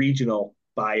obviously my regional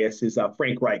bias, is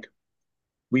Frank Reich.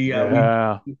 We uh, we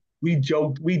yeah, we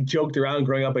joked around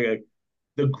growing up like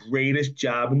the greatest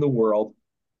job in the world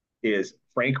is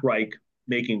Frank Reich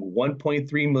making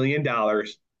 $1.3 million,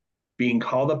 being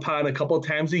called upon a couple of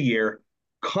times a year,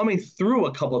 coming through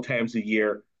a couple of times a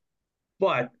year.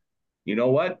 But you know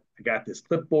what? I got this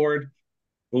clipboard.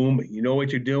 Boom, you know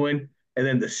what you're doing. And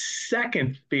then the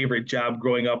second favorite job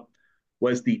growing up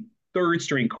was the third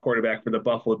string quarterback for the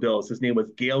Buffalo Bills. His name was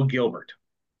Gail Gilbert.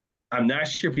 I'm not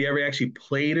sure if he ever actually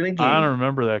played in a I don't game,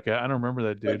 remember that guy. I don't remember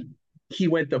that but dude. he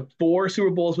went to 4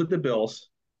 Super Bowls with the Bills,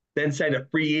 then signed a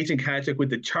free agent contract with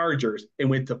the Chargers and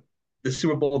went to the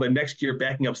Super Bowl the next year,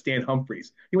 backing up Stan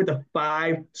Humphries. He went to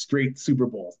 5 straight Super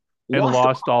Bowls, And lost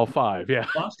lost all 5. Yeah.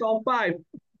 lost all 5.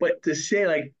 But to say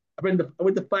like I went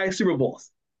to 5 Super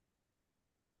Bowls,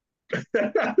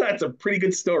 that's a pretty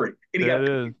good story. And he That got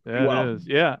is, paid pretty that well. is.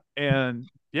 Yeah. And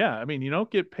yeah, I mean, you don't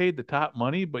get paid the top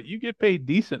money, but you get paid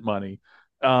decent money.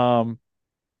 Um,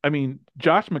 I mean,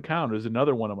 Josh McCown is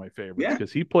another one of my favorites Yeah.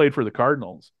 because he played for the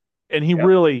Cardinals and he Yep.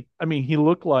 really, I mean, he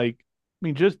looked like, I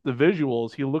mean, just the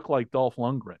visuals, he looked like Dolph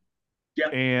Lundgren.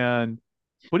 Yep. And,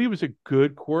 but he was a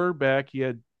good quarterback. He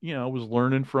had, was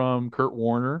learning from Kurt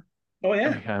Warner. Oh I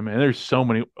yeah. mean, there's so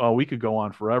many, oh, we could go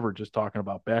on forever just talking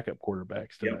about backup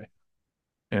quarterbacks Yep.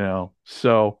 today,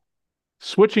 So,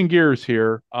 switching gears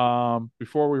here,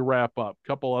 before we wrap up, a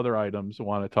couple other items I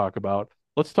want to talk about.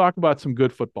 Let's talk about some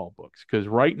good football books because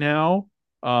right now,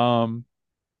 um,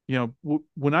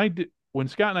 when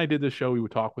Scott and I did this show, we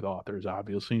would talk with authors,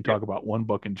 obviously, and talk Yep. about one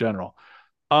book in general.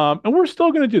 And we're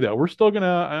still going to do that.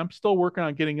 I'm still working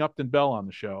on getting Upton Bell on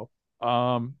the show.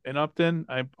 And Upton,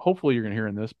 hopefully you're going to hear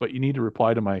in this, but you need to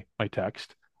reply to my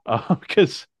text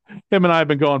because him and I have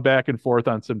been going back and forth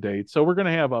on some dates. So we're going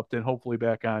to have Upton hopefully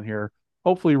back on here,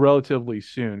 hopefully relatively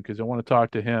soon because I want to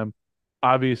talk to him.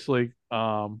 Obviously,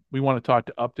 we want to talk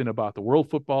to Upton about the World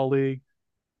Football League,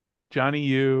 Johnny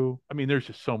U. I mean, there's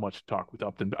just so much to talk with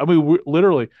Upton. I mean, we're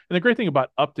literally, and the great thing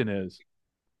about Upton is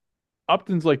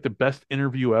Upton's like the best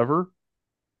interview ever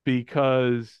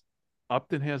because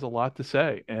Upton has a lot to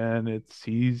say, and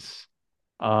he's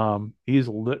He's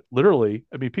literally,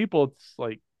 I mean, people, it's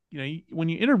like, when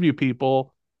you interview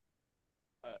people,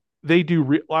 they do,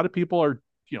 a lot of people are,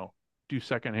 do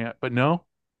secondhand, but no,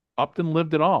 Upton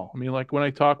lived it all. I mean, like when I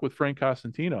talk with Frank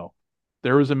Costantino,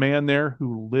 there was a man there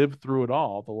who lived through it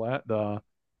all.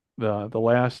 The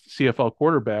last CFL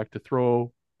quarterback to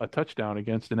throw a touchdown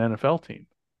against an NFL team.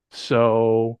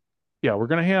 So yeah, we're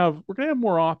gonna have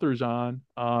more authors on.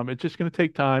 It's just gonna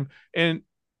take time, and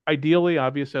ideally,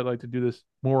 obviously, I'd like to do this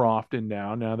more often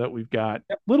now that we've got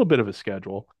a little bit of a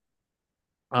schedule.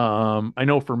 I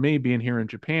know for me being here in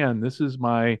Japan, this is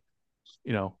my,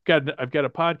 I've got a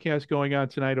podcast going on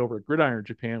tonight over at Gridiron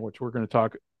Japan, which we're going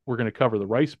to cover the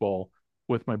Rice Bowl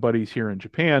with my buddies here in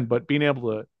Japan. But being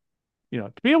able to,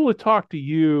 to be able to talk to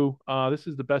you, this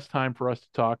is the best time for us to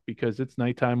talk because it's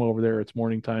nighttime over there. It's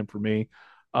morning time for me.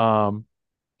 Um,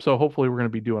 so hopefully we're going to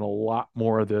be doing a lot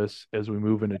more of this as we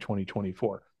move into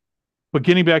 2024. But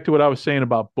getting back to what I was saying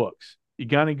about books, you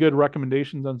got any good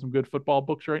recommendations on some good football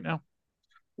books right now?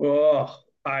 Oh,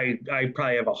 I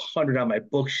probably have 100 on my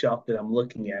bookshelf that I'm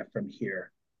looking at from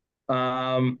here.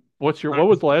 What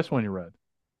was the last one you read?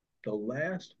 The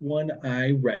last one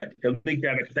I read. Let me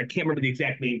grab it because I can't remember the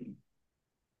exact name.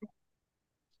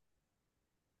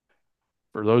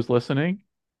 For those listening,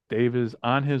 Dave is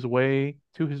on his way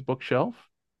to his bookshelf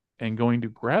and going to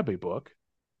grab a book.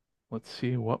 Let's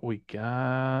see what we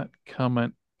got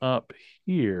coming up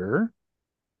here.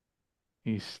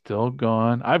 He's still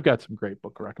gone. I've got some great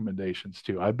book recommendations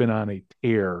too. I've been on a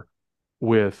tear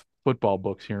with football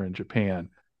books here in Japan.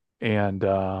 And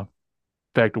in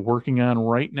fact, working on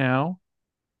right now,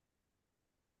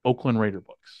 Oakland Raider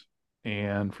books.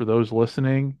 And for those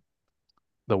listening,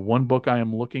 the one book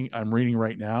I'm reading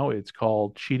right now, it's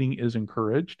called Cheating is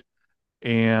Encouraged.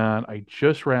 And I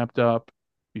just wrapped up,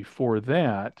 before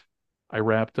that, I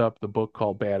wrapped up the book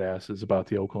called Badasses about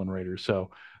the Oakland Raiders.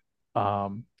 So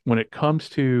when it comes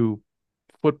to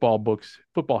football books,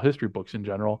 football history books in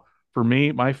general, for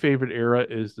me, my favorite era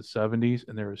is the 70s.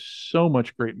 And there is so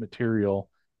much great material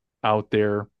out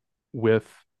there with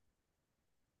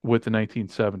the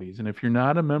 1970s. And if you're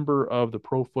not a member of the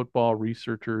Pro Football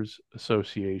Researchers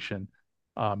Association,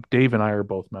 Dave and I are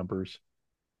both members,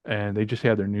 and they just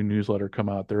had their new newsletter come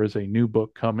out. There is a new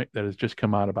book coming that has just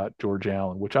come out about George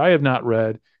Allen, which I have not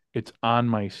read. It's on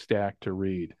my stack to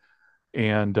read.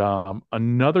 And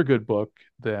another good book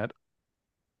that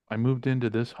I moved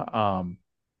into this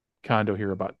condo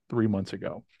here about 3 months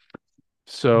ago.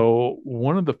 So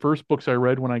one of the first books I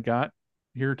read when I got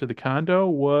here to the condo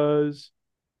was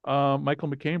Michael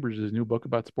McCambridge's new book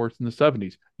about sports in the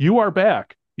 70s. You are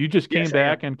back. You just came Yes,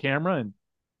 back on camera and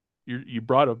you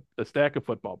brought a stack of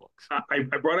football books. I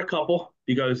brought a couple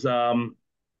because the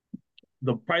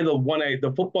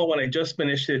football one I just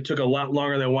finished, it took a lot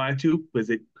longer than I wanted to because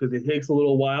it takes a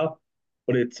little while,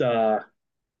 but it's the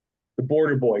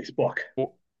Border Boys book.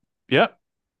 Well, yeah,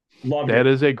 Loved that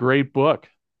it. is a great book.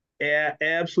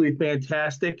 Absolutely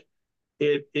fantastic.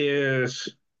 It is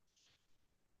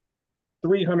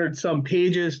 300 some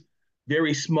pages,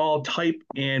 very small type,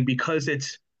 and because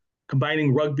it's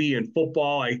combining rugby and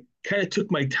football, I kind of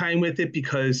took my time with it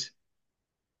because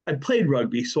I played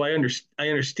rugby, so I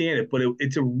understand it, but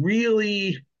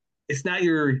it's not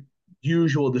your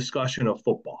usual discussion of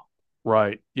football.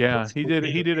 Right. Yeah, It's he did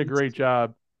a great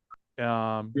job.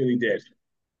 Um, really did.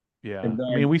 yeah. And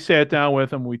I mean, then we sat down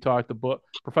with him, we talked the book,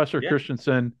 Professor yep,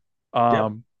 Christensen,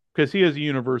 yep, because he is a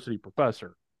university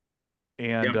professor.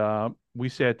 And yep. we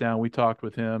sat down, we talked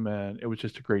with him, and it was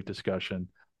just a great discussion.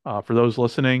 For those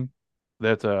listening,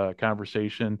 that's a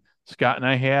conversation Scott and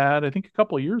I had, I think, a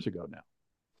couple of years ago now.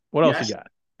 What else you Yes, got?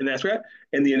 and that's right.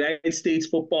 And the United States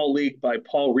Football League by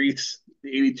Paul Reitz, the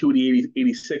 82 to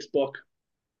 86 book.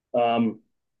 Um,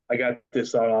 I got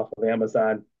this off of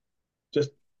Amazon.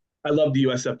 Just I love the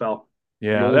USFL, the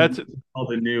Yeah, old all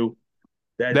the new.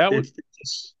 That that was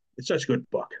it's such a good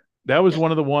book. that was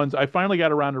one of the ones I finally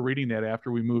got around to reading that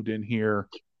after we moved in here,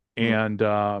 Mm.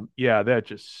 and yeah, that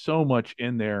just so much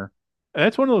in there. And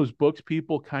that's one of those books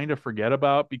people kind of forget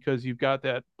about because you've got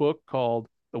that book called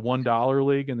The $1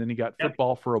 League, and then you got Yep,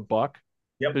 Football for a Buck.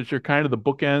 yep. Those are kind of the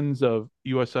bookends of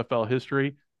USFL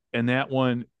history, and that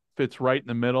one fits right in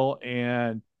the middle.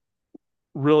 And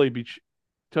really,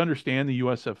 to understand the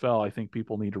USFL, I think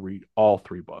people need to read all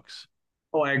three books.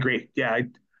 Oh, I agree. Yeah,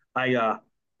 I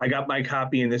got my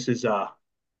copy, and this is I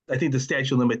think the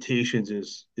statute of limitations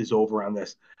is over on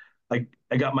this.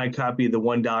 I got my copy of the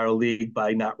 $1 League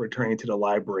by not returning to the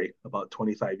library about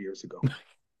 25 years ago.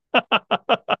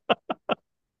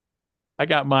 I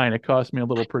got mine. It cost me a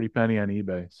little pretty penny on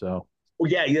eBay, so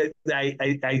Well, yeah, yeah.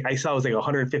 I saw it was like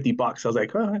 $150. I was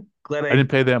like, oh, glad I didn't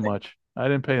pay that much. I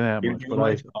didn't pay that You much, didn't but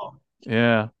realize? Oh,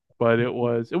 yeah, but it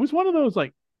was one of those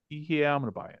like, yeah, I'm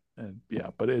gonna buy it, and yeah,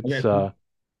 but it's okay.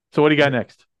 So what do you got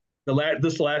next?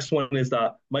 This last one is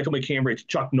Michael McCambridge,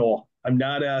 Chuck Noll. I'm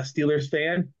not a Steelers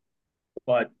fan,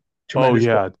 but Oh tremendous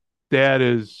book. yeah, that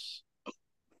is.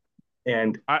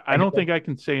 And I I don't got think I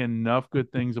can say enough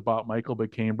good things about Michael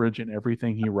Cambridge and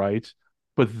everything he writes.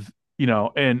 But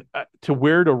and to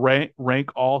where to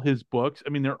rank all his books, I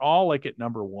mean, they're all like at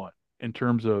number one in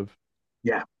terms of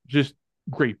yeah, just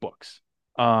great books.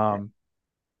 Um,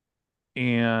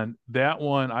 and that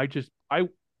one,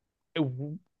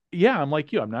 yeah, I'm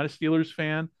like you. I'm not a Steelers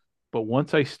fan, but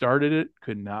once I started it,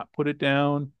 could not put it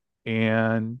down.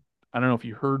 And I don't know if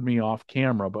you heard me off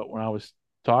camera, but when I was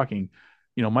talking,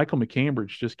 Michael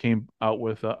McCambridge just came out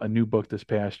with a new book this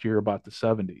past year about the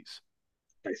 70s,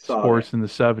 I saw that. sports in the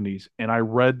 70s. And I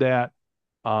read that.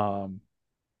 Um,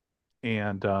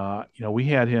 and we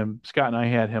had him, Scott and I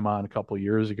had him on a couple of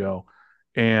years ago.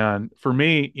 And for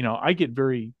me, I get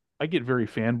very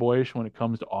fanboyish when it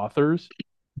comes to authors.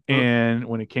 Mm, And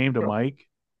when it came to mm,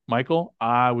 Michael,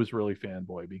 I was really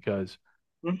fanboy because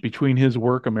mm. between his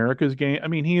work, America's Game, I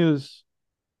mean, he is,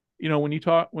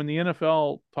 when the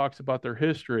NFL talks about their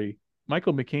history,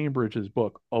 Michael McCambridge's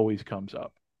book always comes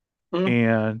up. Mm.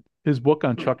 And his book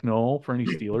on Chuck Noll, for any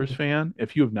Steelers fan,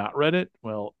 if you have not read it,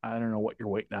 well, I don't know what you're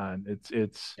waiting on.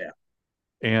 It's Yeah.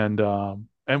 and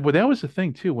but that was the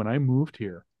thing too. When I moved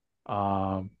here,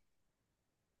 um,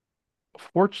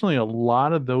 fortunately, a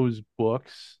lot of those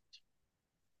books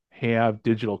have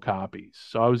digital copies.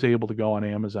 So I was able to go on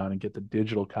Amazon and get the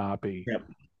digital copy Yep.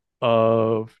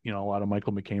 of, a lot of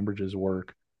Michael McCambridge's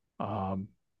work. Um,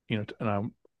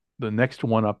 the next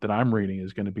one up that I'm reading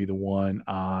is going to be the one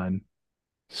on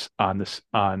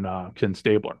Ken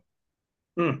Stabler.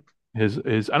 Mm.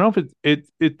 His I don't know if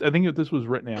I think that this was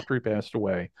written after he passed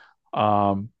away.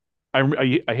 Um,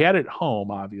 I had it at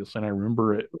home, obviously, and I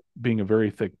remember it being a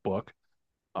very thick book.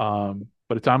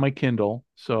 But it's on my Kindle,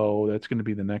 so that's going to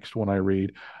be the next one I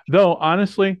read. Though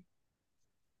honestly,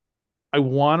 I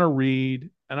want to read,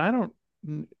 and I don't.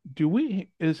 Do we?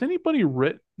 Has anybody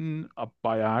written a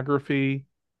biography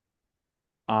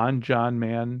on John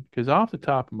Madden? Because off the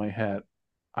top of my head,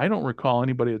 I don't recall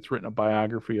anybody that's written a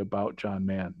biography about John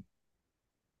Madden.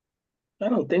 I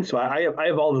don't think so. I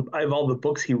have all the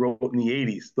books he wrote in the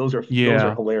 '80s. Those are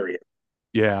Yeah, hilarious.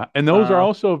 yeah, and those are Uh,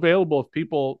 also available if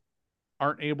people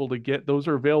aren't able to get. Those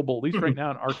are available at least right now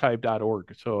on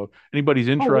archive.org. So if anybody's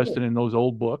oh, interested really? in those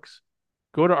old books,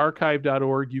 go to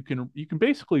archive.org. You can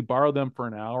basically borrow them for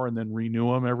an hour and then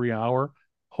renew them every hour.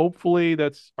 Hopefully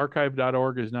that's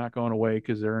archive.org is not going away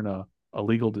because they're in a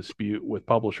legal dispute with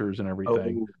publishers and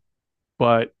everything. Oh,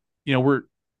 But we're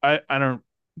I don't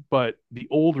but the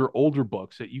older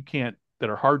books that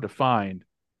are hard to find,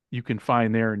 you can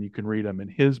find there and you can read them. And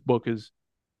his book is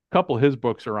a couple of his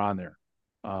books are on there.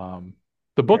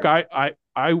 The book okay.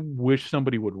 I wish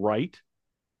somebody would write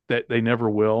that they never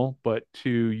will, but to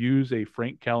use a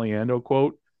Frank Caliendo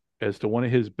quote as to one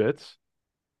of his bits,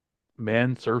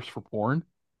 man surfs for porn.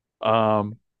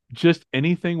 Um, just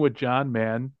anything with John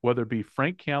Madden, whether it be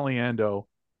Frank Caliendo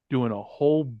doing a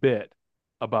whole bit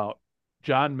about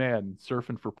John Madden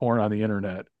surfing for porn on the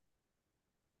internet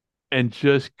and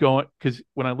just going, because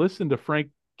when I listen to Frank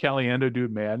Caliendo do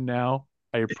Madden now,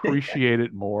 I appreciate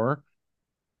it more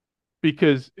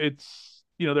because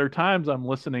there are times I'm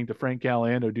listening to Frank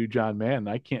Caliendo do John Madden.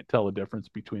 I can't tell the difference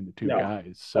between the two No.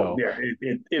 guys. Oh, So yeah.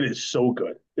 It is so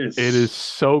good. it is It's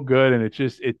so good. And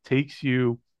it takes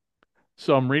you.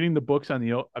 So I'm reading the books I've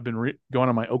been going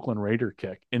on my Oakland Raider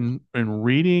kick and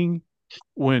reading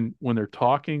when they're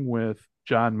talking with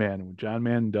John Madden, when John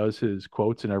Madden does his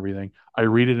quotes and everything, I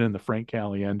read it in the Frank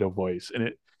Caliendo voice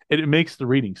and it makes the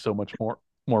reading so much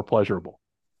more pleasurable.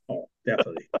 oh,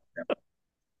 definitely.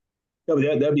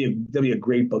 That'd be a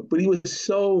great book. But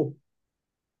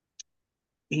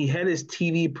he had his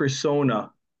TV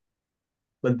persona,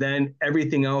 but then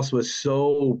everything else was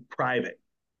so private.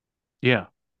 Yeah.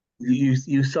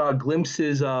 You saw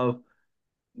glimpses of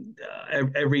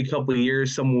every couple of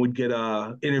years someone would get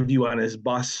a interview on his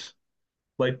bus,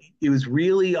 but it was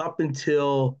really up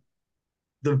until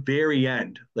the very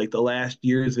end, like the last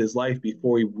years of his life,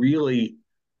 before he really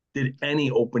did any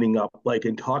opening up, like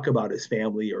and talk about his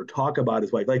family or talk about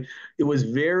his wife. Like it was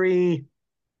very,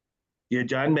 yeah,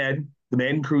 John Madden, the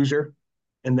Madden Cruiser,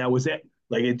 and that was it.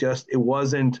 Like it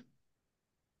wasn't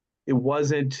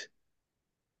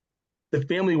the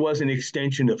family was an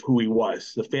extension of who he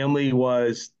was. The family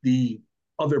was the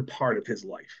other part of his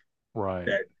life Right.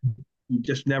 that you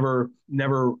just never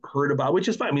heard about, which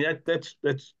is fine. I mean that's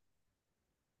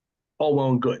all well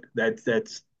and good. That's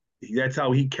That's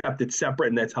how he kept it separate,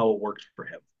 and that's how it worked for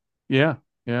him. Yeah,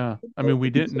 yeah. I mean, we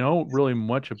didn't know really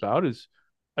much about his.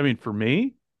 I mean, for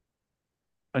me,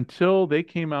 until they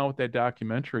came out with that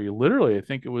documentary, literally, I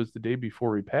think it was the day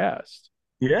before he passed,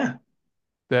 Yeah,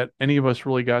 that any of us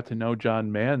really got to know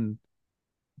John Madden,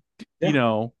 you yeah,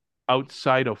 know,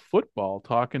 outside of football,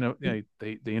 talking to,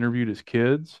 they interviewed his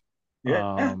kids.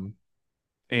 yeah. Um,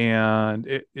 and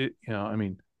I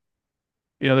mean,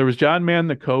 there was John Madden,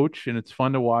 the coach, and it's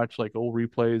fun to watch like old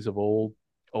replays of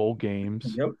old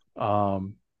games, Yep.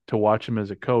 um, to watch him as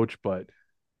a coach. But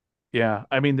yeah,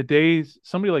 I mean, the days,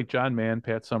 somebody like John Madden,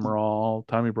 Pat Summerall,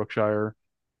 Tommy Brookshire,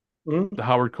 Mhm. the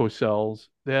Howard Cosell's,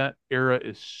 that era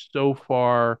is so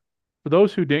far. For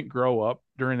those who didn't grow up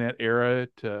during that era,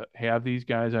 to have these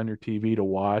guys on your TV to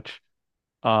watch,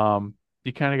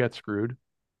 you kind of got screwed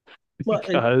Well, and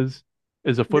because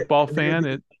as a football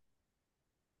fan,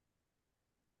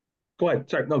 go ahead.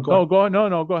 Sorry, no, go oh, ahead.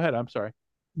 no, go ahead. I'm sorry.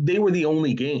 They were the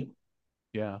only game.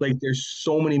 Yeah, Like, there's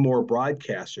so many more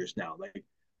broadcasters now. Like,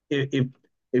 if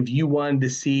if you wanted to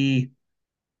see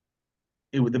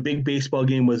it, the big baseball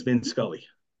game was Vince Scully.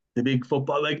 The big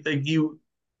football, like you,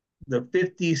 the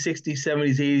 50s, 60s,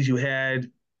 70s, 80s, you had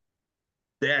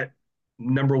that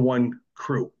number one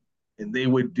crew, and they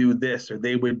would do this or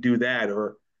they would do that,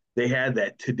 or they had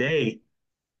that. Today,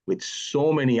 with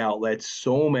so many outlets,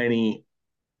 so many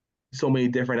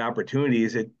different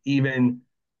opportunities, that even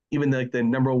like the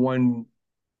number one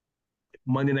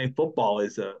Monday Night Football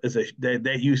is a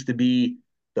that used to be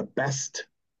the best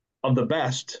of the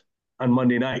best on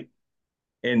Monday night,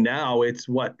 and now it's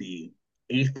what, the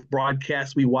eighth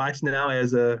broadcast we watch now,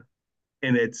 and yeah,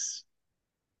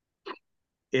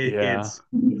 it's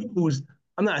who's,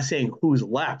 I'm not saying who's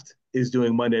left is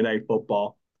doing Monday Night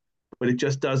Football, but it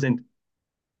just doesn't.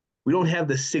 We don't have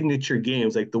the signature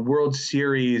games like the World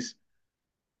Series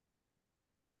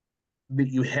that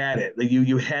you had it. Like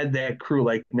you had that crew.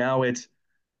 Like now it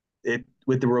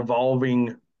with the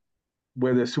revolving,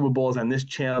 where the Super Bowl is on this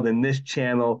channel, then this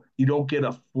channel, you don't get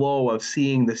a flow of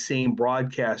seeing the same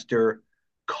broadcaster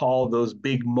call those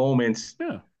big moments.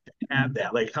 yeah, Have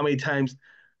that. Like how many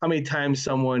times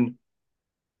someone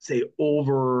say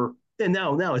over, and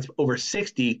now it's over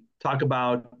 60, talk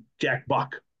about Jack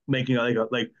Buck making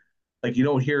like you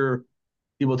don't hear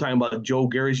people talking about Joe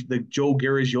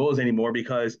Garagiolas anymore,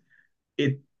 because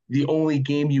it the only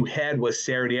game you had was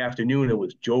Saturday afternoon. It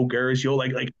was Joe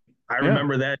Garagiola. Like I yeah,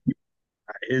 remember that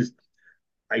is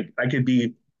I could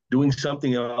be doing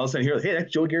something and all of a sudden hear, hey,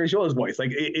 that's Joe Garagiola's voice.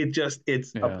 Like it just,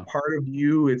 it's a yeah. part of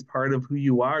you. It's part of who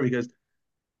you are, because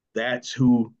that's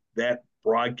who that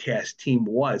broadcast team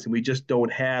was. And we just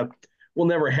don't have, we'll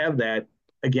never have that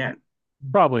again.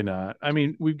 Probably not. I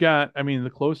mean, I mean, the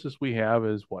closest we have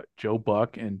is what, Joe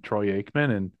Buck and Troy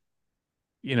Aikman. And,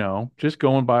 just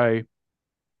going by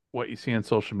what you see on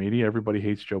social media, everybody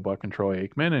hates Joe Buck and Troy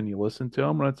Aikman. And you listen to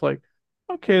them and it's like,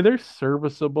 okay, they're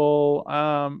serviceable.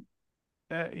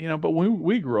 But when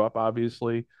we grew up,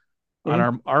 obviously, on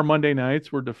Mm-hmm. our Monday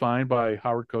nights were defined by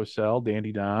Howard Cosell,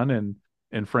 Dandy Don,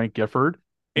 and Frank Gifford.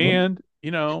 Mm-hmm. And,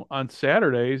 on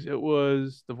Saturdays, it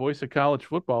was the voice of college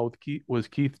football was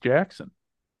Keith Jackson.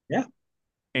 Yeah.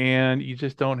 And you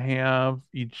just don't have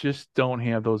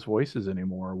those voices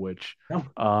anymore, which, No.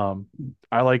 um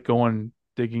I like going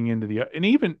digging into and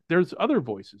even there's other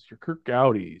voices, your Kirk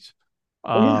Gowdy's,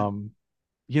 Oh yeah. um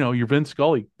your Vince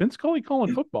Scully. Vince Scully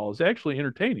calling football is actually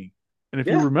entertaining. And if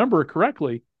you Yeah. remember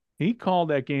correctly, he called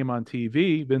that game on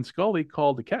TV. Vince Scully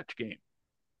called the catch game.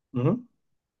 Mm-hmm.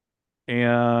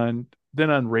 And then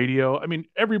on radio, I mean,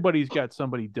 everybody's got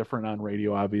somebody different on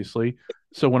radio, obviously.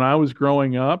 So when I was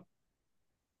growing up,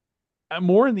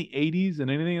 more in the 80s than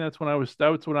anything, that's when I was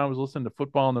listening to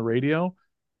football on the radio.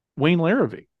 Wayne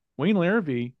Larrivee. Wayne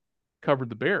Larrivee covered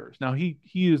the Bears. Now he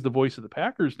is the voice of the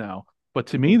Packers now, but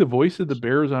to me, the voice of the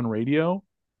Bears on radio,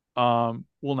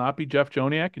 will not be Jeff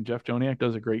Joniak, and Jeff Joniak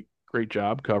does a great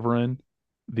job covering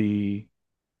the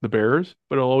the Bears,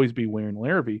 but it'll always be Wayne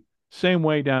Larrivee. Same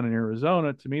way down in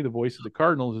Arizona, to me, the voice of the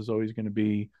Cardinals is always going to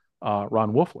be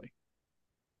Ron Wolfley.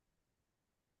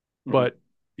 Mm-hmm. But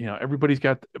everybody's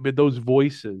got those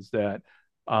voices that,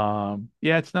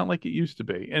 yeah, it's not like it used to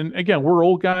be. And again, we're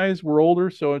old guys, we're older,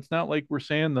 so it's not like we're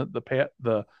saying that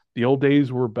the old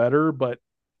days were better. But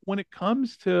when it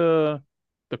comes to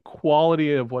the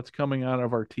quality of what's coming out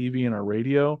of our TV and our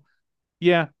radio,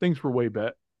 yeah, things were way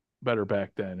better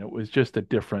back then. It was just a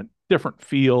different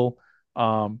feel,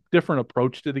 different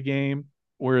approach to the game.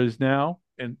 Whereas now,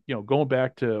 and going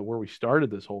back to where we started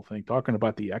this whole thing, talking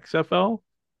about the XFL,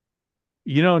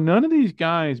 none of these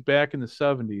guys back in the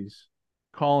 70s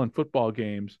calling football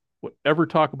games would ever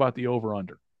talk about the over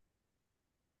under.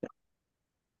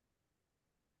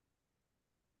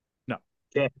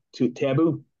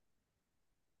 taboo.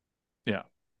 Yeah.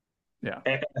 Yeah.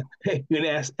 You can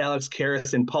ask Alex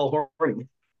Karras and Paul Hornung.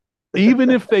 Even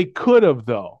if they could have,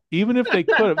 though, even if they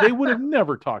could have, they would have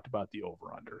never talked about the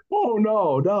over under. Oh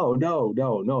no, no, no,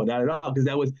 no, no, not at all. Because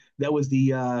that was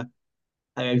the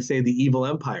I say the evil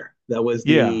empire. That was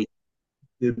Yeah.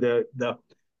 the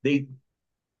they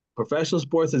professional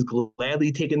sports has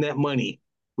gladly taken that money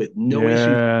with no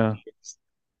issue, Yeah.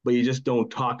 but you just don't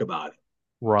talk about it.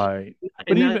 Right. But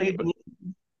And even, I, go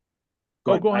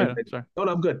oh, ahead. go ahead. Sorry. No,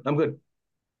 no, I'm good. I'm good.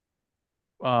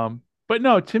 But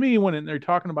no, to me, when they're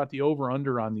talking about the over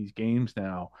under on these games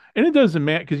now, and it doesn't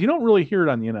matter because you don't really hear it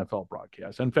on the NFL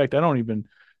broadcast. In fact, I don't even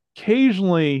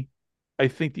occasionally, I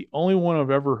think the only one I've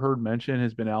ever heard mention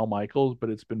has been Al Michaels, but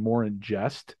it's been more in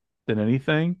jest than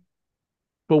anything.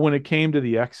 But when it came to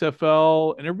the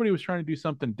XFL and everybody was trying to do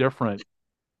something different,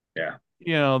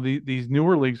 Yeah. these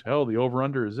newer leagues, hell, the over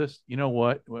under is this. You know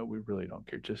what? Well, we really don't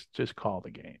care. Just call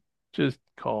the game. Just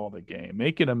call the game.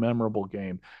 Make it a memorable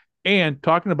game. And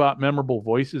talking about memorable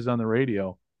voices on the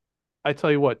radio, I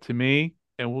tell you what, to me,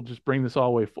 and we'll just bring this all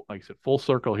the way, like I said, full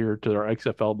circle here to our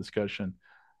XFL discussion.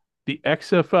 The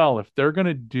XFL, if they're going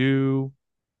to do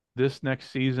this next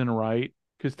season right,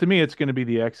 because to me, it's going to be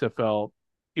the XFL,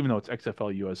 even though it's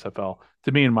XFL, USFL.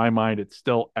 To me, in my mind, it's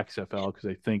still XFL because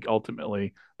I think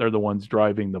ultimately they're the ones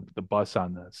driving the bus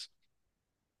on this.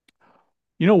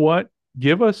 You know what?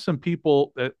 Give us some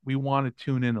people that we want to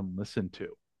tune in and listen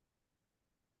to.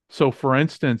 So, for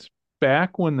instance,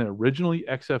 back when the originally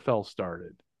XFL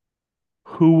started,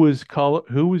 who was color?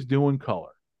 Who was doing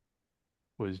color?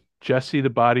 Was Jesse the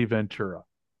Body Ventura,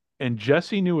 and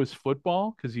Jesse knew his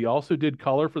football because he also did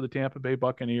color for the Tampa Bay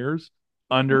Buccaneers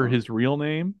under Mhm. his real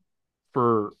name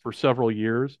for several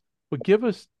years. But give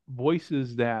us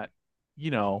voices that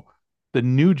you know the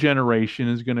new generation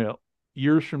is going to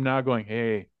years from now going,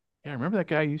 hey, yeah, remember that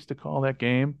guy used to call that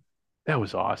game? That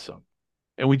was awesome.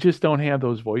 And we just don't have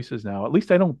those voices now. At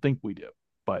least I don't think we do.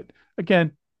 But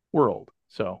again, we're old.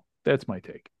 So that's my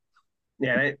take.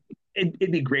 Yeah,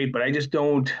 it'd be great, but I just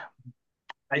don't.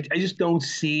 I just don't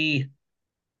see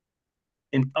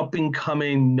an up and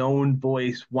coming known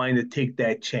voice wanting to take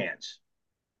that chance.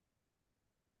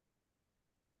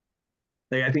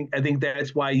 Like I think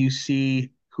that's why you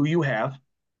see who you have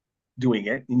doing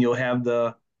it, and you'll have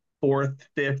the fourth,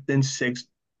 fifth, and sixth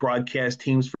broadcast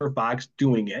teams for Fox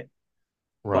doing it.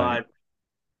 Right. But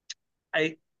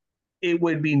I it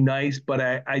would be nice, but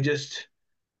I just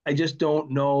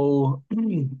don't know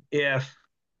if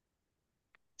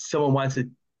someone wants to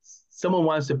someone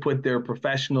wants to put their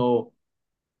professional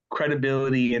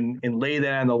credibility and lay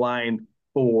that on the line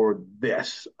for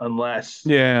this unless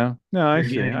Yeah. No, I you're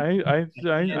see. getting I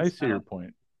chance see your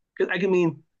point. because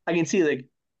I can see like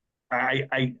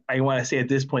I want to say at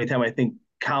this point in time I think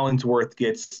Collinsworth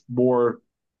gets more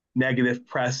negative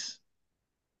press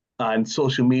on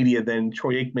social media than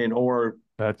Troy Aikman or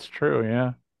That's true.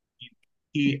 Yeah.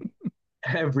 he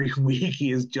every week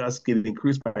he is just getting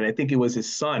crucified. I think it was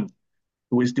his son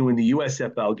who was doing the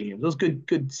USFL games. It was good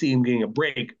to see him getting a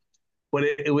break, but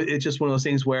it's just one of those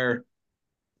things where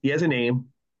he has a name.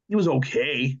 He was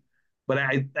okay, but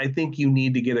I think you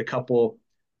need to get a couple.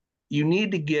 You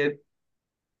need to get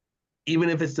even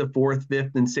if it's the fourth,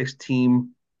 fifth, and sixth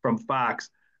team from Fox,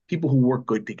 people who work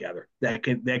good together Yeah.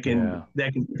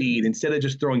 that can feed instead of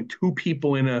just throwing two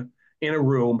people in a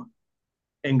room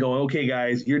and going, okay,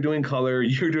 guys, you're doing color,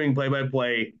 you're doing play by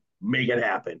play, make it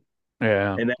happen.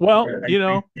 Yeah. And that, Well,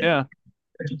 I, yeah.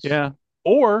 Yeah.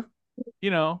 Or, you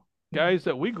know, guys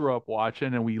that we grew up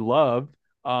watching and we loved,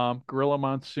 Gorilla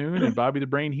Monsoon and Bobby the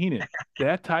Brain Heenan.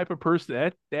 That type of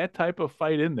person, that type of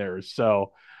fight in there.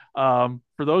 So,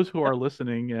 for those who are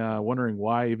listening, wondering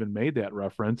why I even made that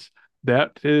reference,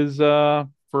 that is for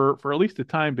at least the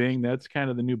time being, that's kind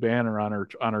of the new banner on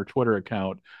our Twitter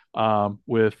account,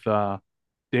 with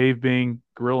Dave being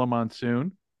Gorilla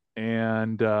Monsoon,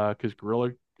 and because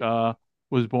Gorilla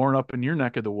was born up in your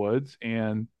neck of the woods,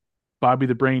 and Bobby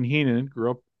the Brain Heenan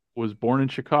was born in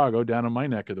Chicago, down in my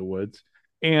neck of the woods.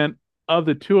 And of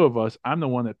the two of us, I'm the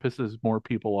one that pisses more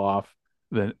people off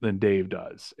than Dave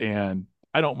does, and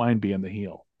I don't mind being the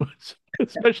heel,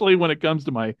 especially when it comes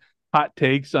to my hot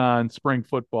takes on spring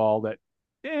football. That,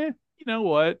 you know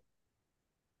what,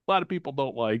 a lot of people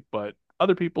don't like, but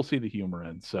other people see the humor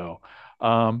in.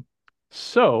 Um,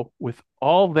 so with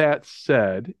all that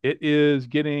said, it's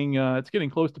getting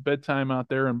close to bedtime out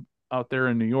there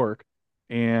in New York,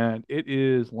 and it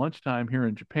is lunchtime here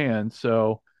in Japan.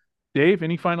 So, Dave,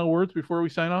 any final words before we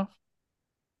sign off?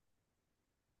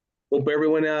 hope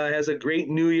everyone has a great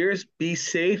New Year's. Be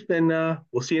safe, and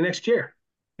we'll see you next year.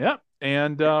 Yeah.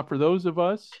 And for those of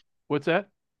us, What's that?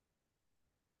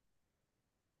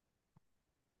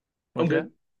 I'm What's that?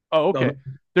 good. Oh, okay. No,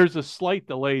 There's a slight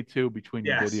delay too between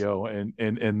your yes. video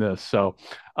and this. So,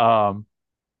 um,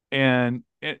 and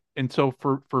so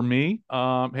for me,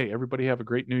 hey, everybody have a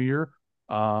great new year.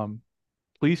 Um,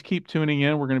 please keep tuning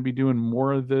in. We're going to be doing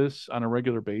more of this on a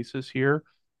regular basis here.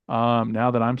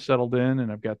 Now that I'm settled in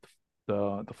and I've got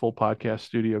the full podcast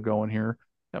studio going here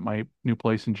at my new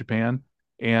place in Japan.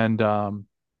 And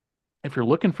if you're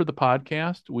looking for the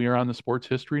podcast, we are on the Sports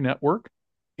History Network,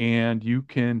 and you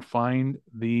can find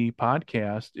the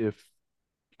podcast if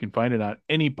you can find it on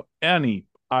any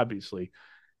obviously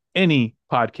any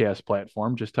podcast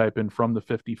platform. Just type in From the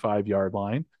 55 Yard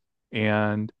Line.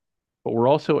 And but we're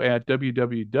also at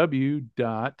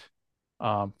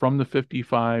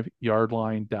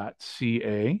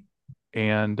www.fromthe55yardline.ca,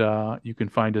 and you can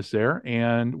find us there.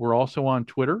 And we're also on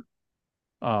Twitter.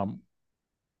 Um,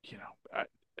 you know,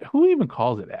 who even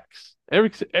calls it X?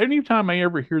 Anytime I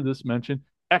ever hear this mentioned,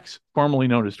 X, formerly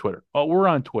known as Twitter. Oh, we're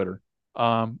on Twitter.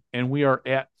 And we are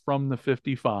at From the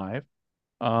 55.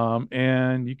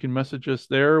 And you can message us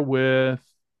there with,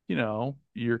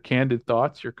 your candid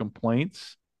thoughts, your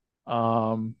complaints.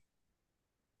 Um,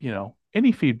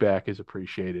 any feedback is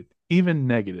appreciated, even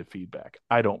negative feedback.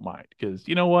 I don't mind, because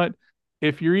you know what?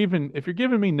 If you're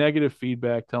giving me negative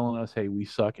feedback telling us, hey, we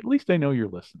suck, at least I know you're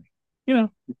listening,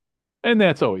 and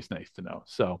that's always nice to know.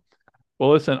 So,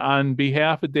 well, listen, on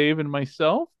behalf of Dave and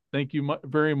myself, thank you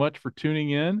very much for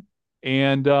tuning in.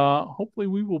 And hopefully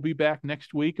we will be back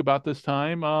next week about this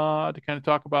time to kind of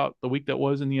talk about the week that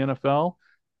was in the NFL.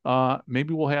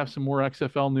 Maybe we'll have some more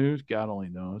XFL news. God only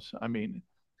knows. I mean,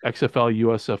 XFL,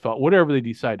 USFL, whatever they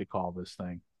decide to call this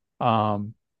thing.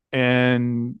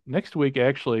 And next week,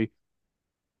 actually,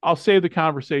 I'll save the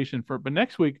conversation but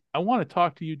next week, I want to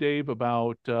talk to you, Dave,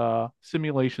 about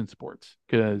simulation sports,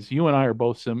 because you and I are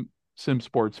both sim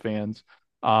sports fans.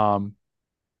 But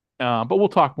we'll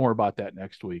talk more about that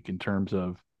next week in terms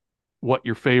of what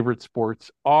your favorite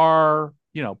sports are,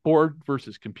 board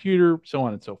versus computer, so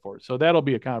on and so forth. So that'll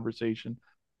be a conversation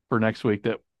for next week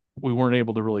that we weren't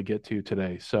able to really get to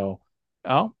today. So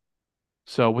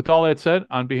with all that said,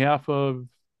 on behalf of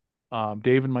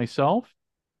Dave and myself,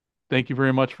 thank you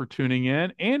very much for tuning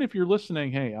in. And if you're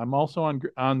listening, hey, I'm also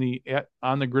on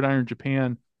the Gridiron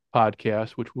Japan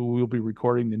podcast, which we will be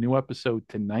recording the new episode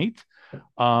tonight.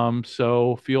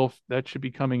 So that should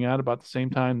be coming out about the same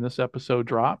time this episode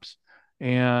drops.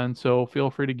 And so feel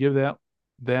free to give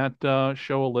that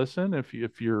show a listen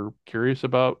if you're curious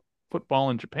about football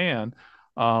in Japan,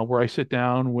 where I sit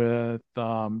down with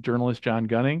journalist John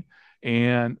Gunning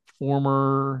and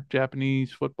former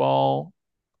Japanese football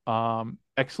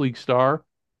X-League star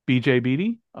BJ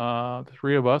Beatty. The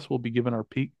three of us will be giving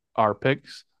our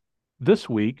picks this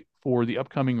week for the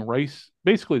upcoming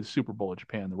basically the Super Bowl of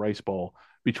Japan, the Rice Bowl,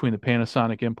 between the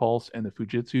Panasonic Impulse and the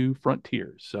Fujitsu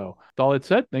Frontiers. So with all that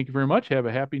said, thank you very much. Have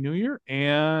a happy new year,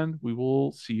 and we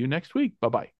will see you next week.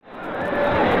 Bye-bye.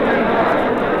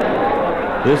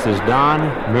 This is Don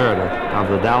Meredith of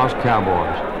the Dallas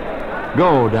Cowboys.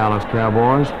 Go, Dallas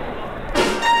Cowboys.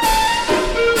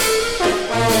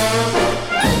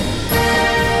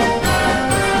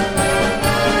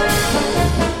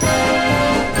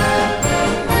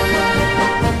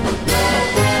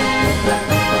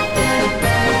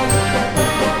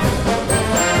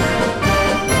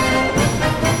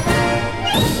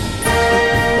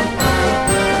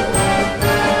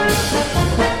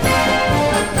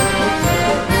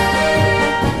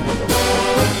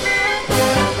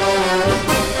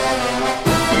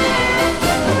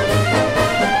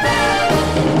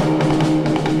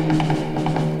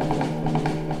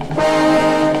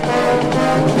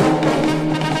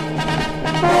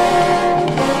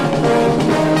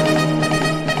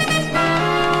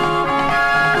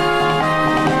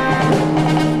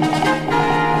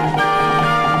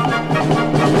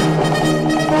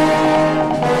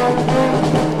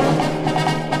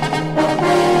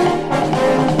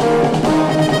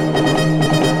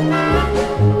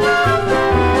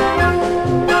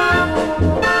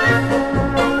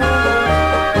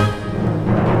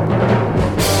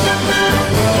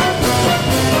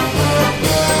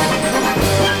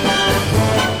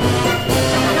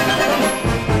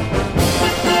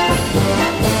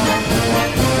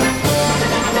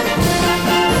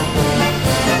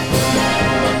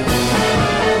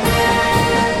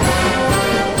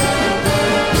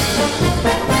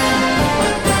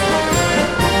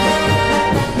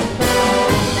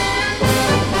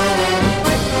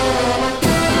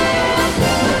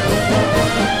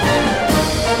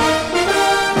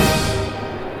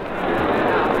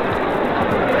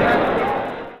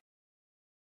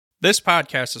 This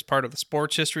podcast is part of the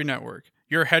Sports History Network,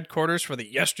 your headquarters for the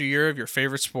yesteryear of your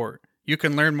favorite sport. You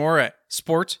can learn more at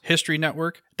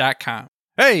sportshistorynetwork.com.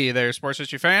 Hey there, sports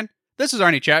history fan. This is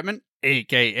Arnie Chapman,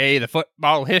 a.k.a. the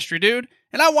Football History Dude,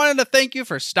 and I wanted to thank you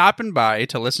for stopping by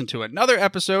to listen to another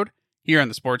episode here on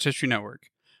the Sports History Network.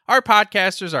 Our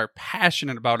podcasters are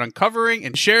passionate about uncovering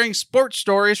and sharing sports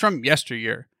stories from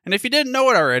yesteryear. And if you didn't know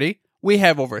it already, we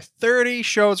have over 30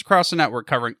 shows across the network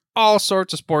covering all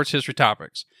sorts of sports history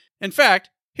topics. In fact,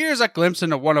 here's a glimpse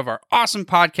into one of our awesome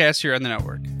podcasts here on the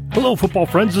network. Hello, football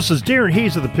friends. This is Darren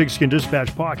Hayes of the Pigskin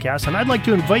Dispatch podcast, and I'd like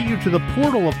to invite you to the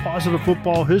portal of positive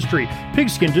football history,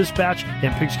 Pigskin Dispatch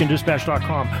and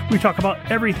pigskindispatch.com. We talk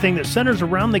about everything that centers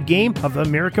around the game of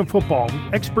American football,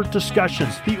 expert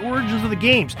discussions, the origins of the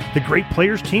games, the great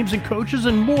players, teams, and coaches,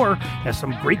 and more, and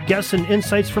some great guests and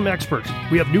insights from experts.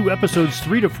 We have new episodes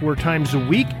 3 to 4 times a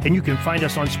week, and you can find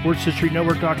us on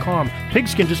sportshistorynetwork.com,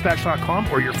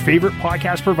 pigskindispatch.com, or your favorite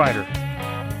podcast provider.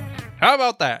 How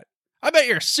about that? I bet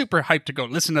you're super hyped to go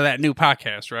listen to that new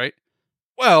podcast, right?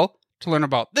 Well, to learn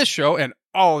about this show and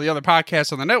all the other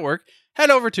podcasts on the network, head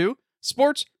over to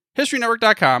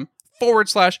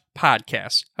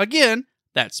sportshistorynetwork.com/podcasts. Again,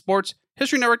 that's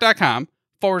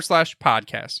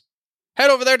sportshistorynetwork.com/podcasts.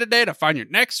 Head over there today to find your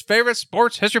next favorite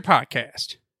sports history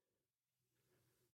podcast.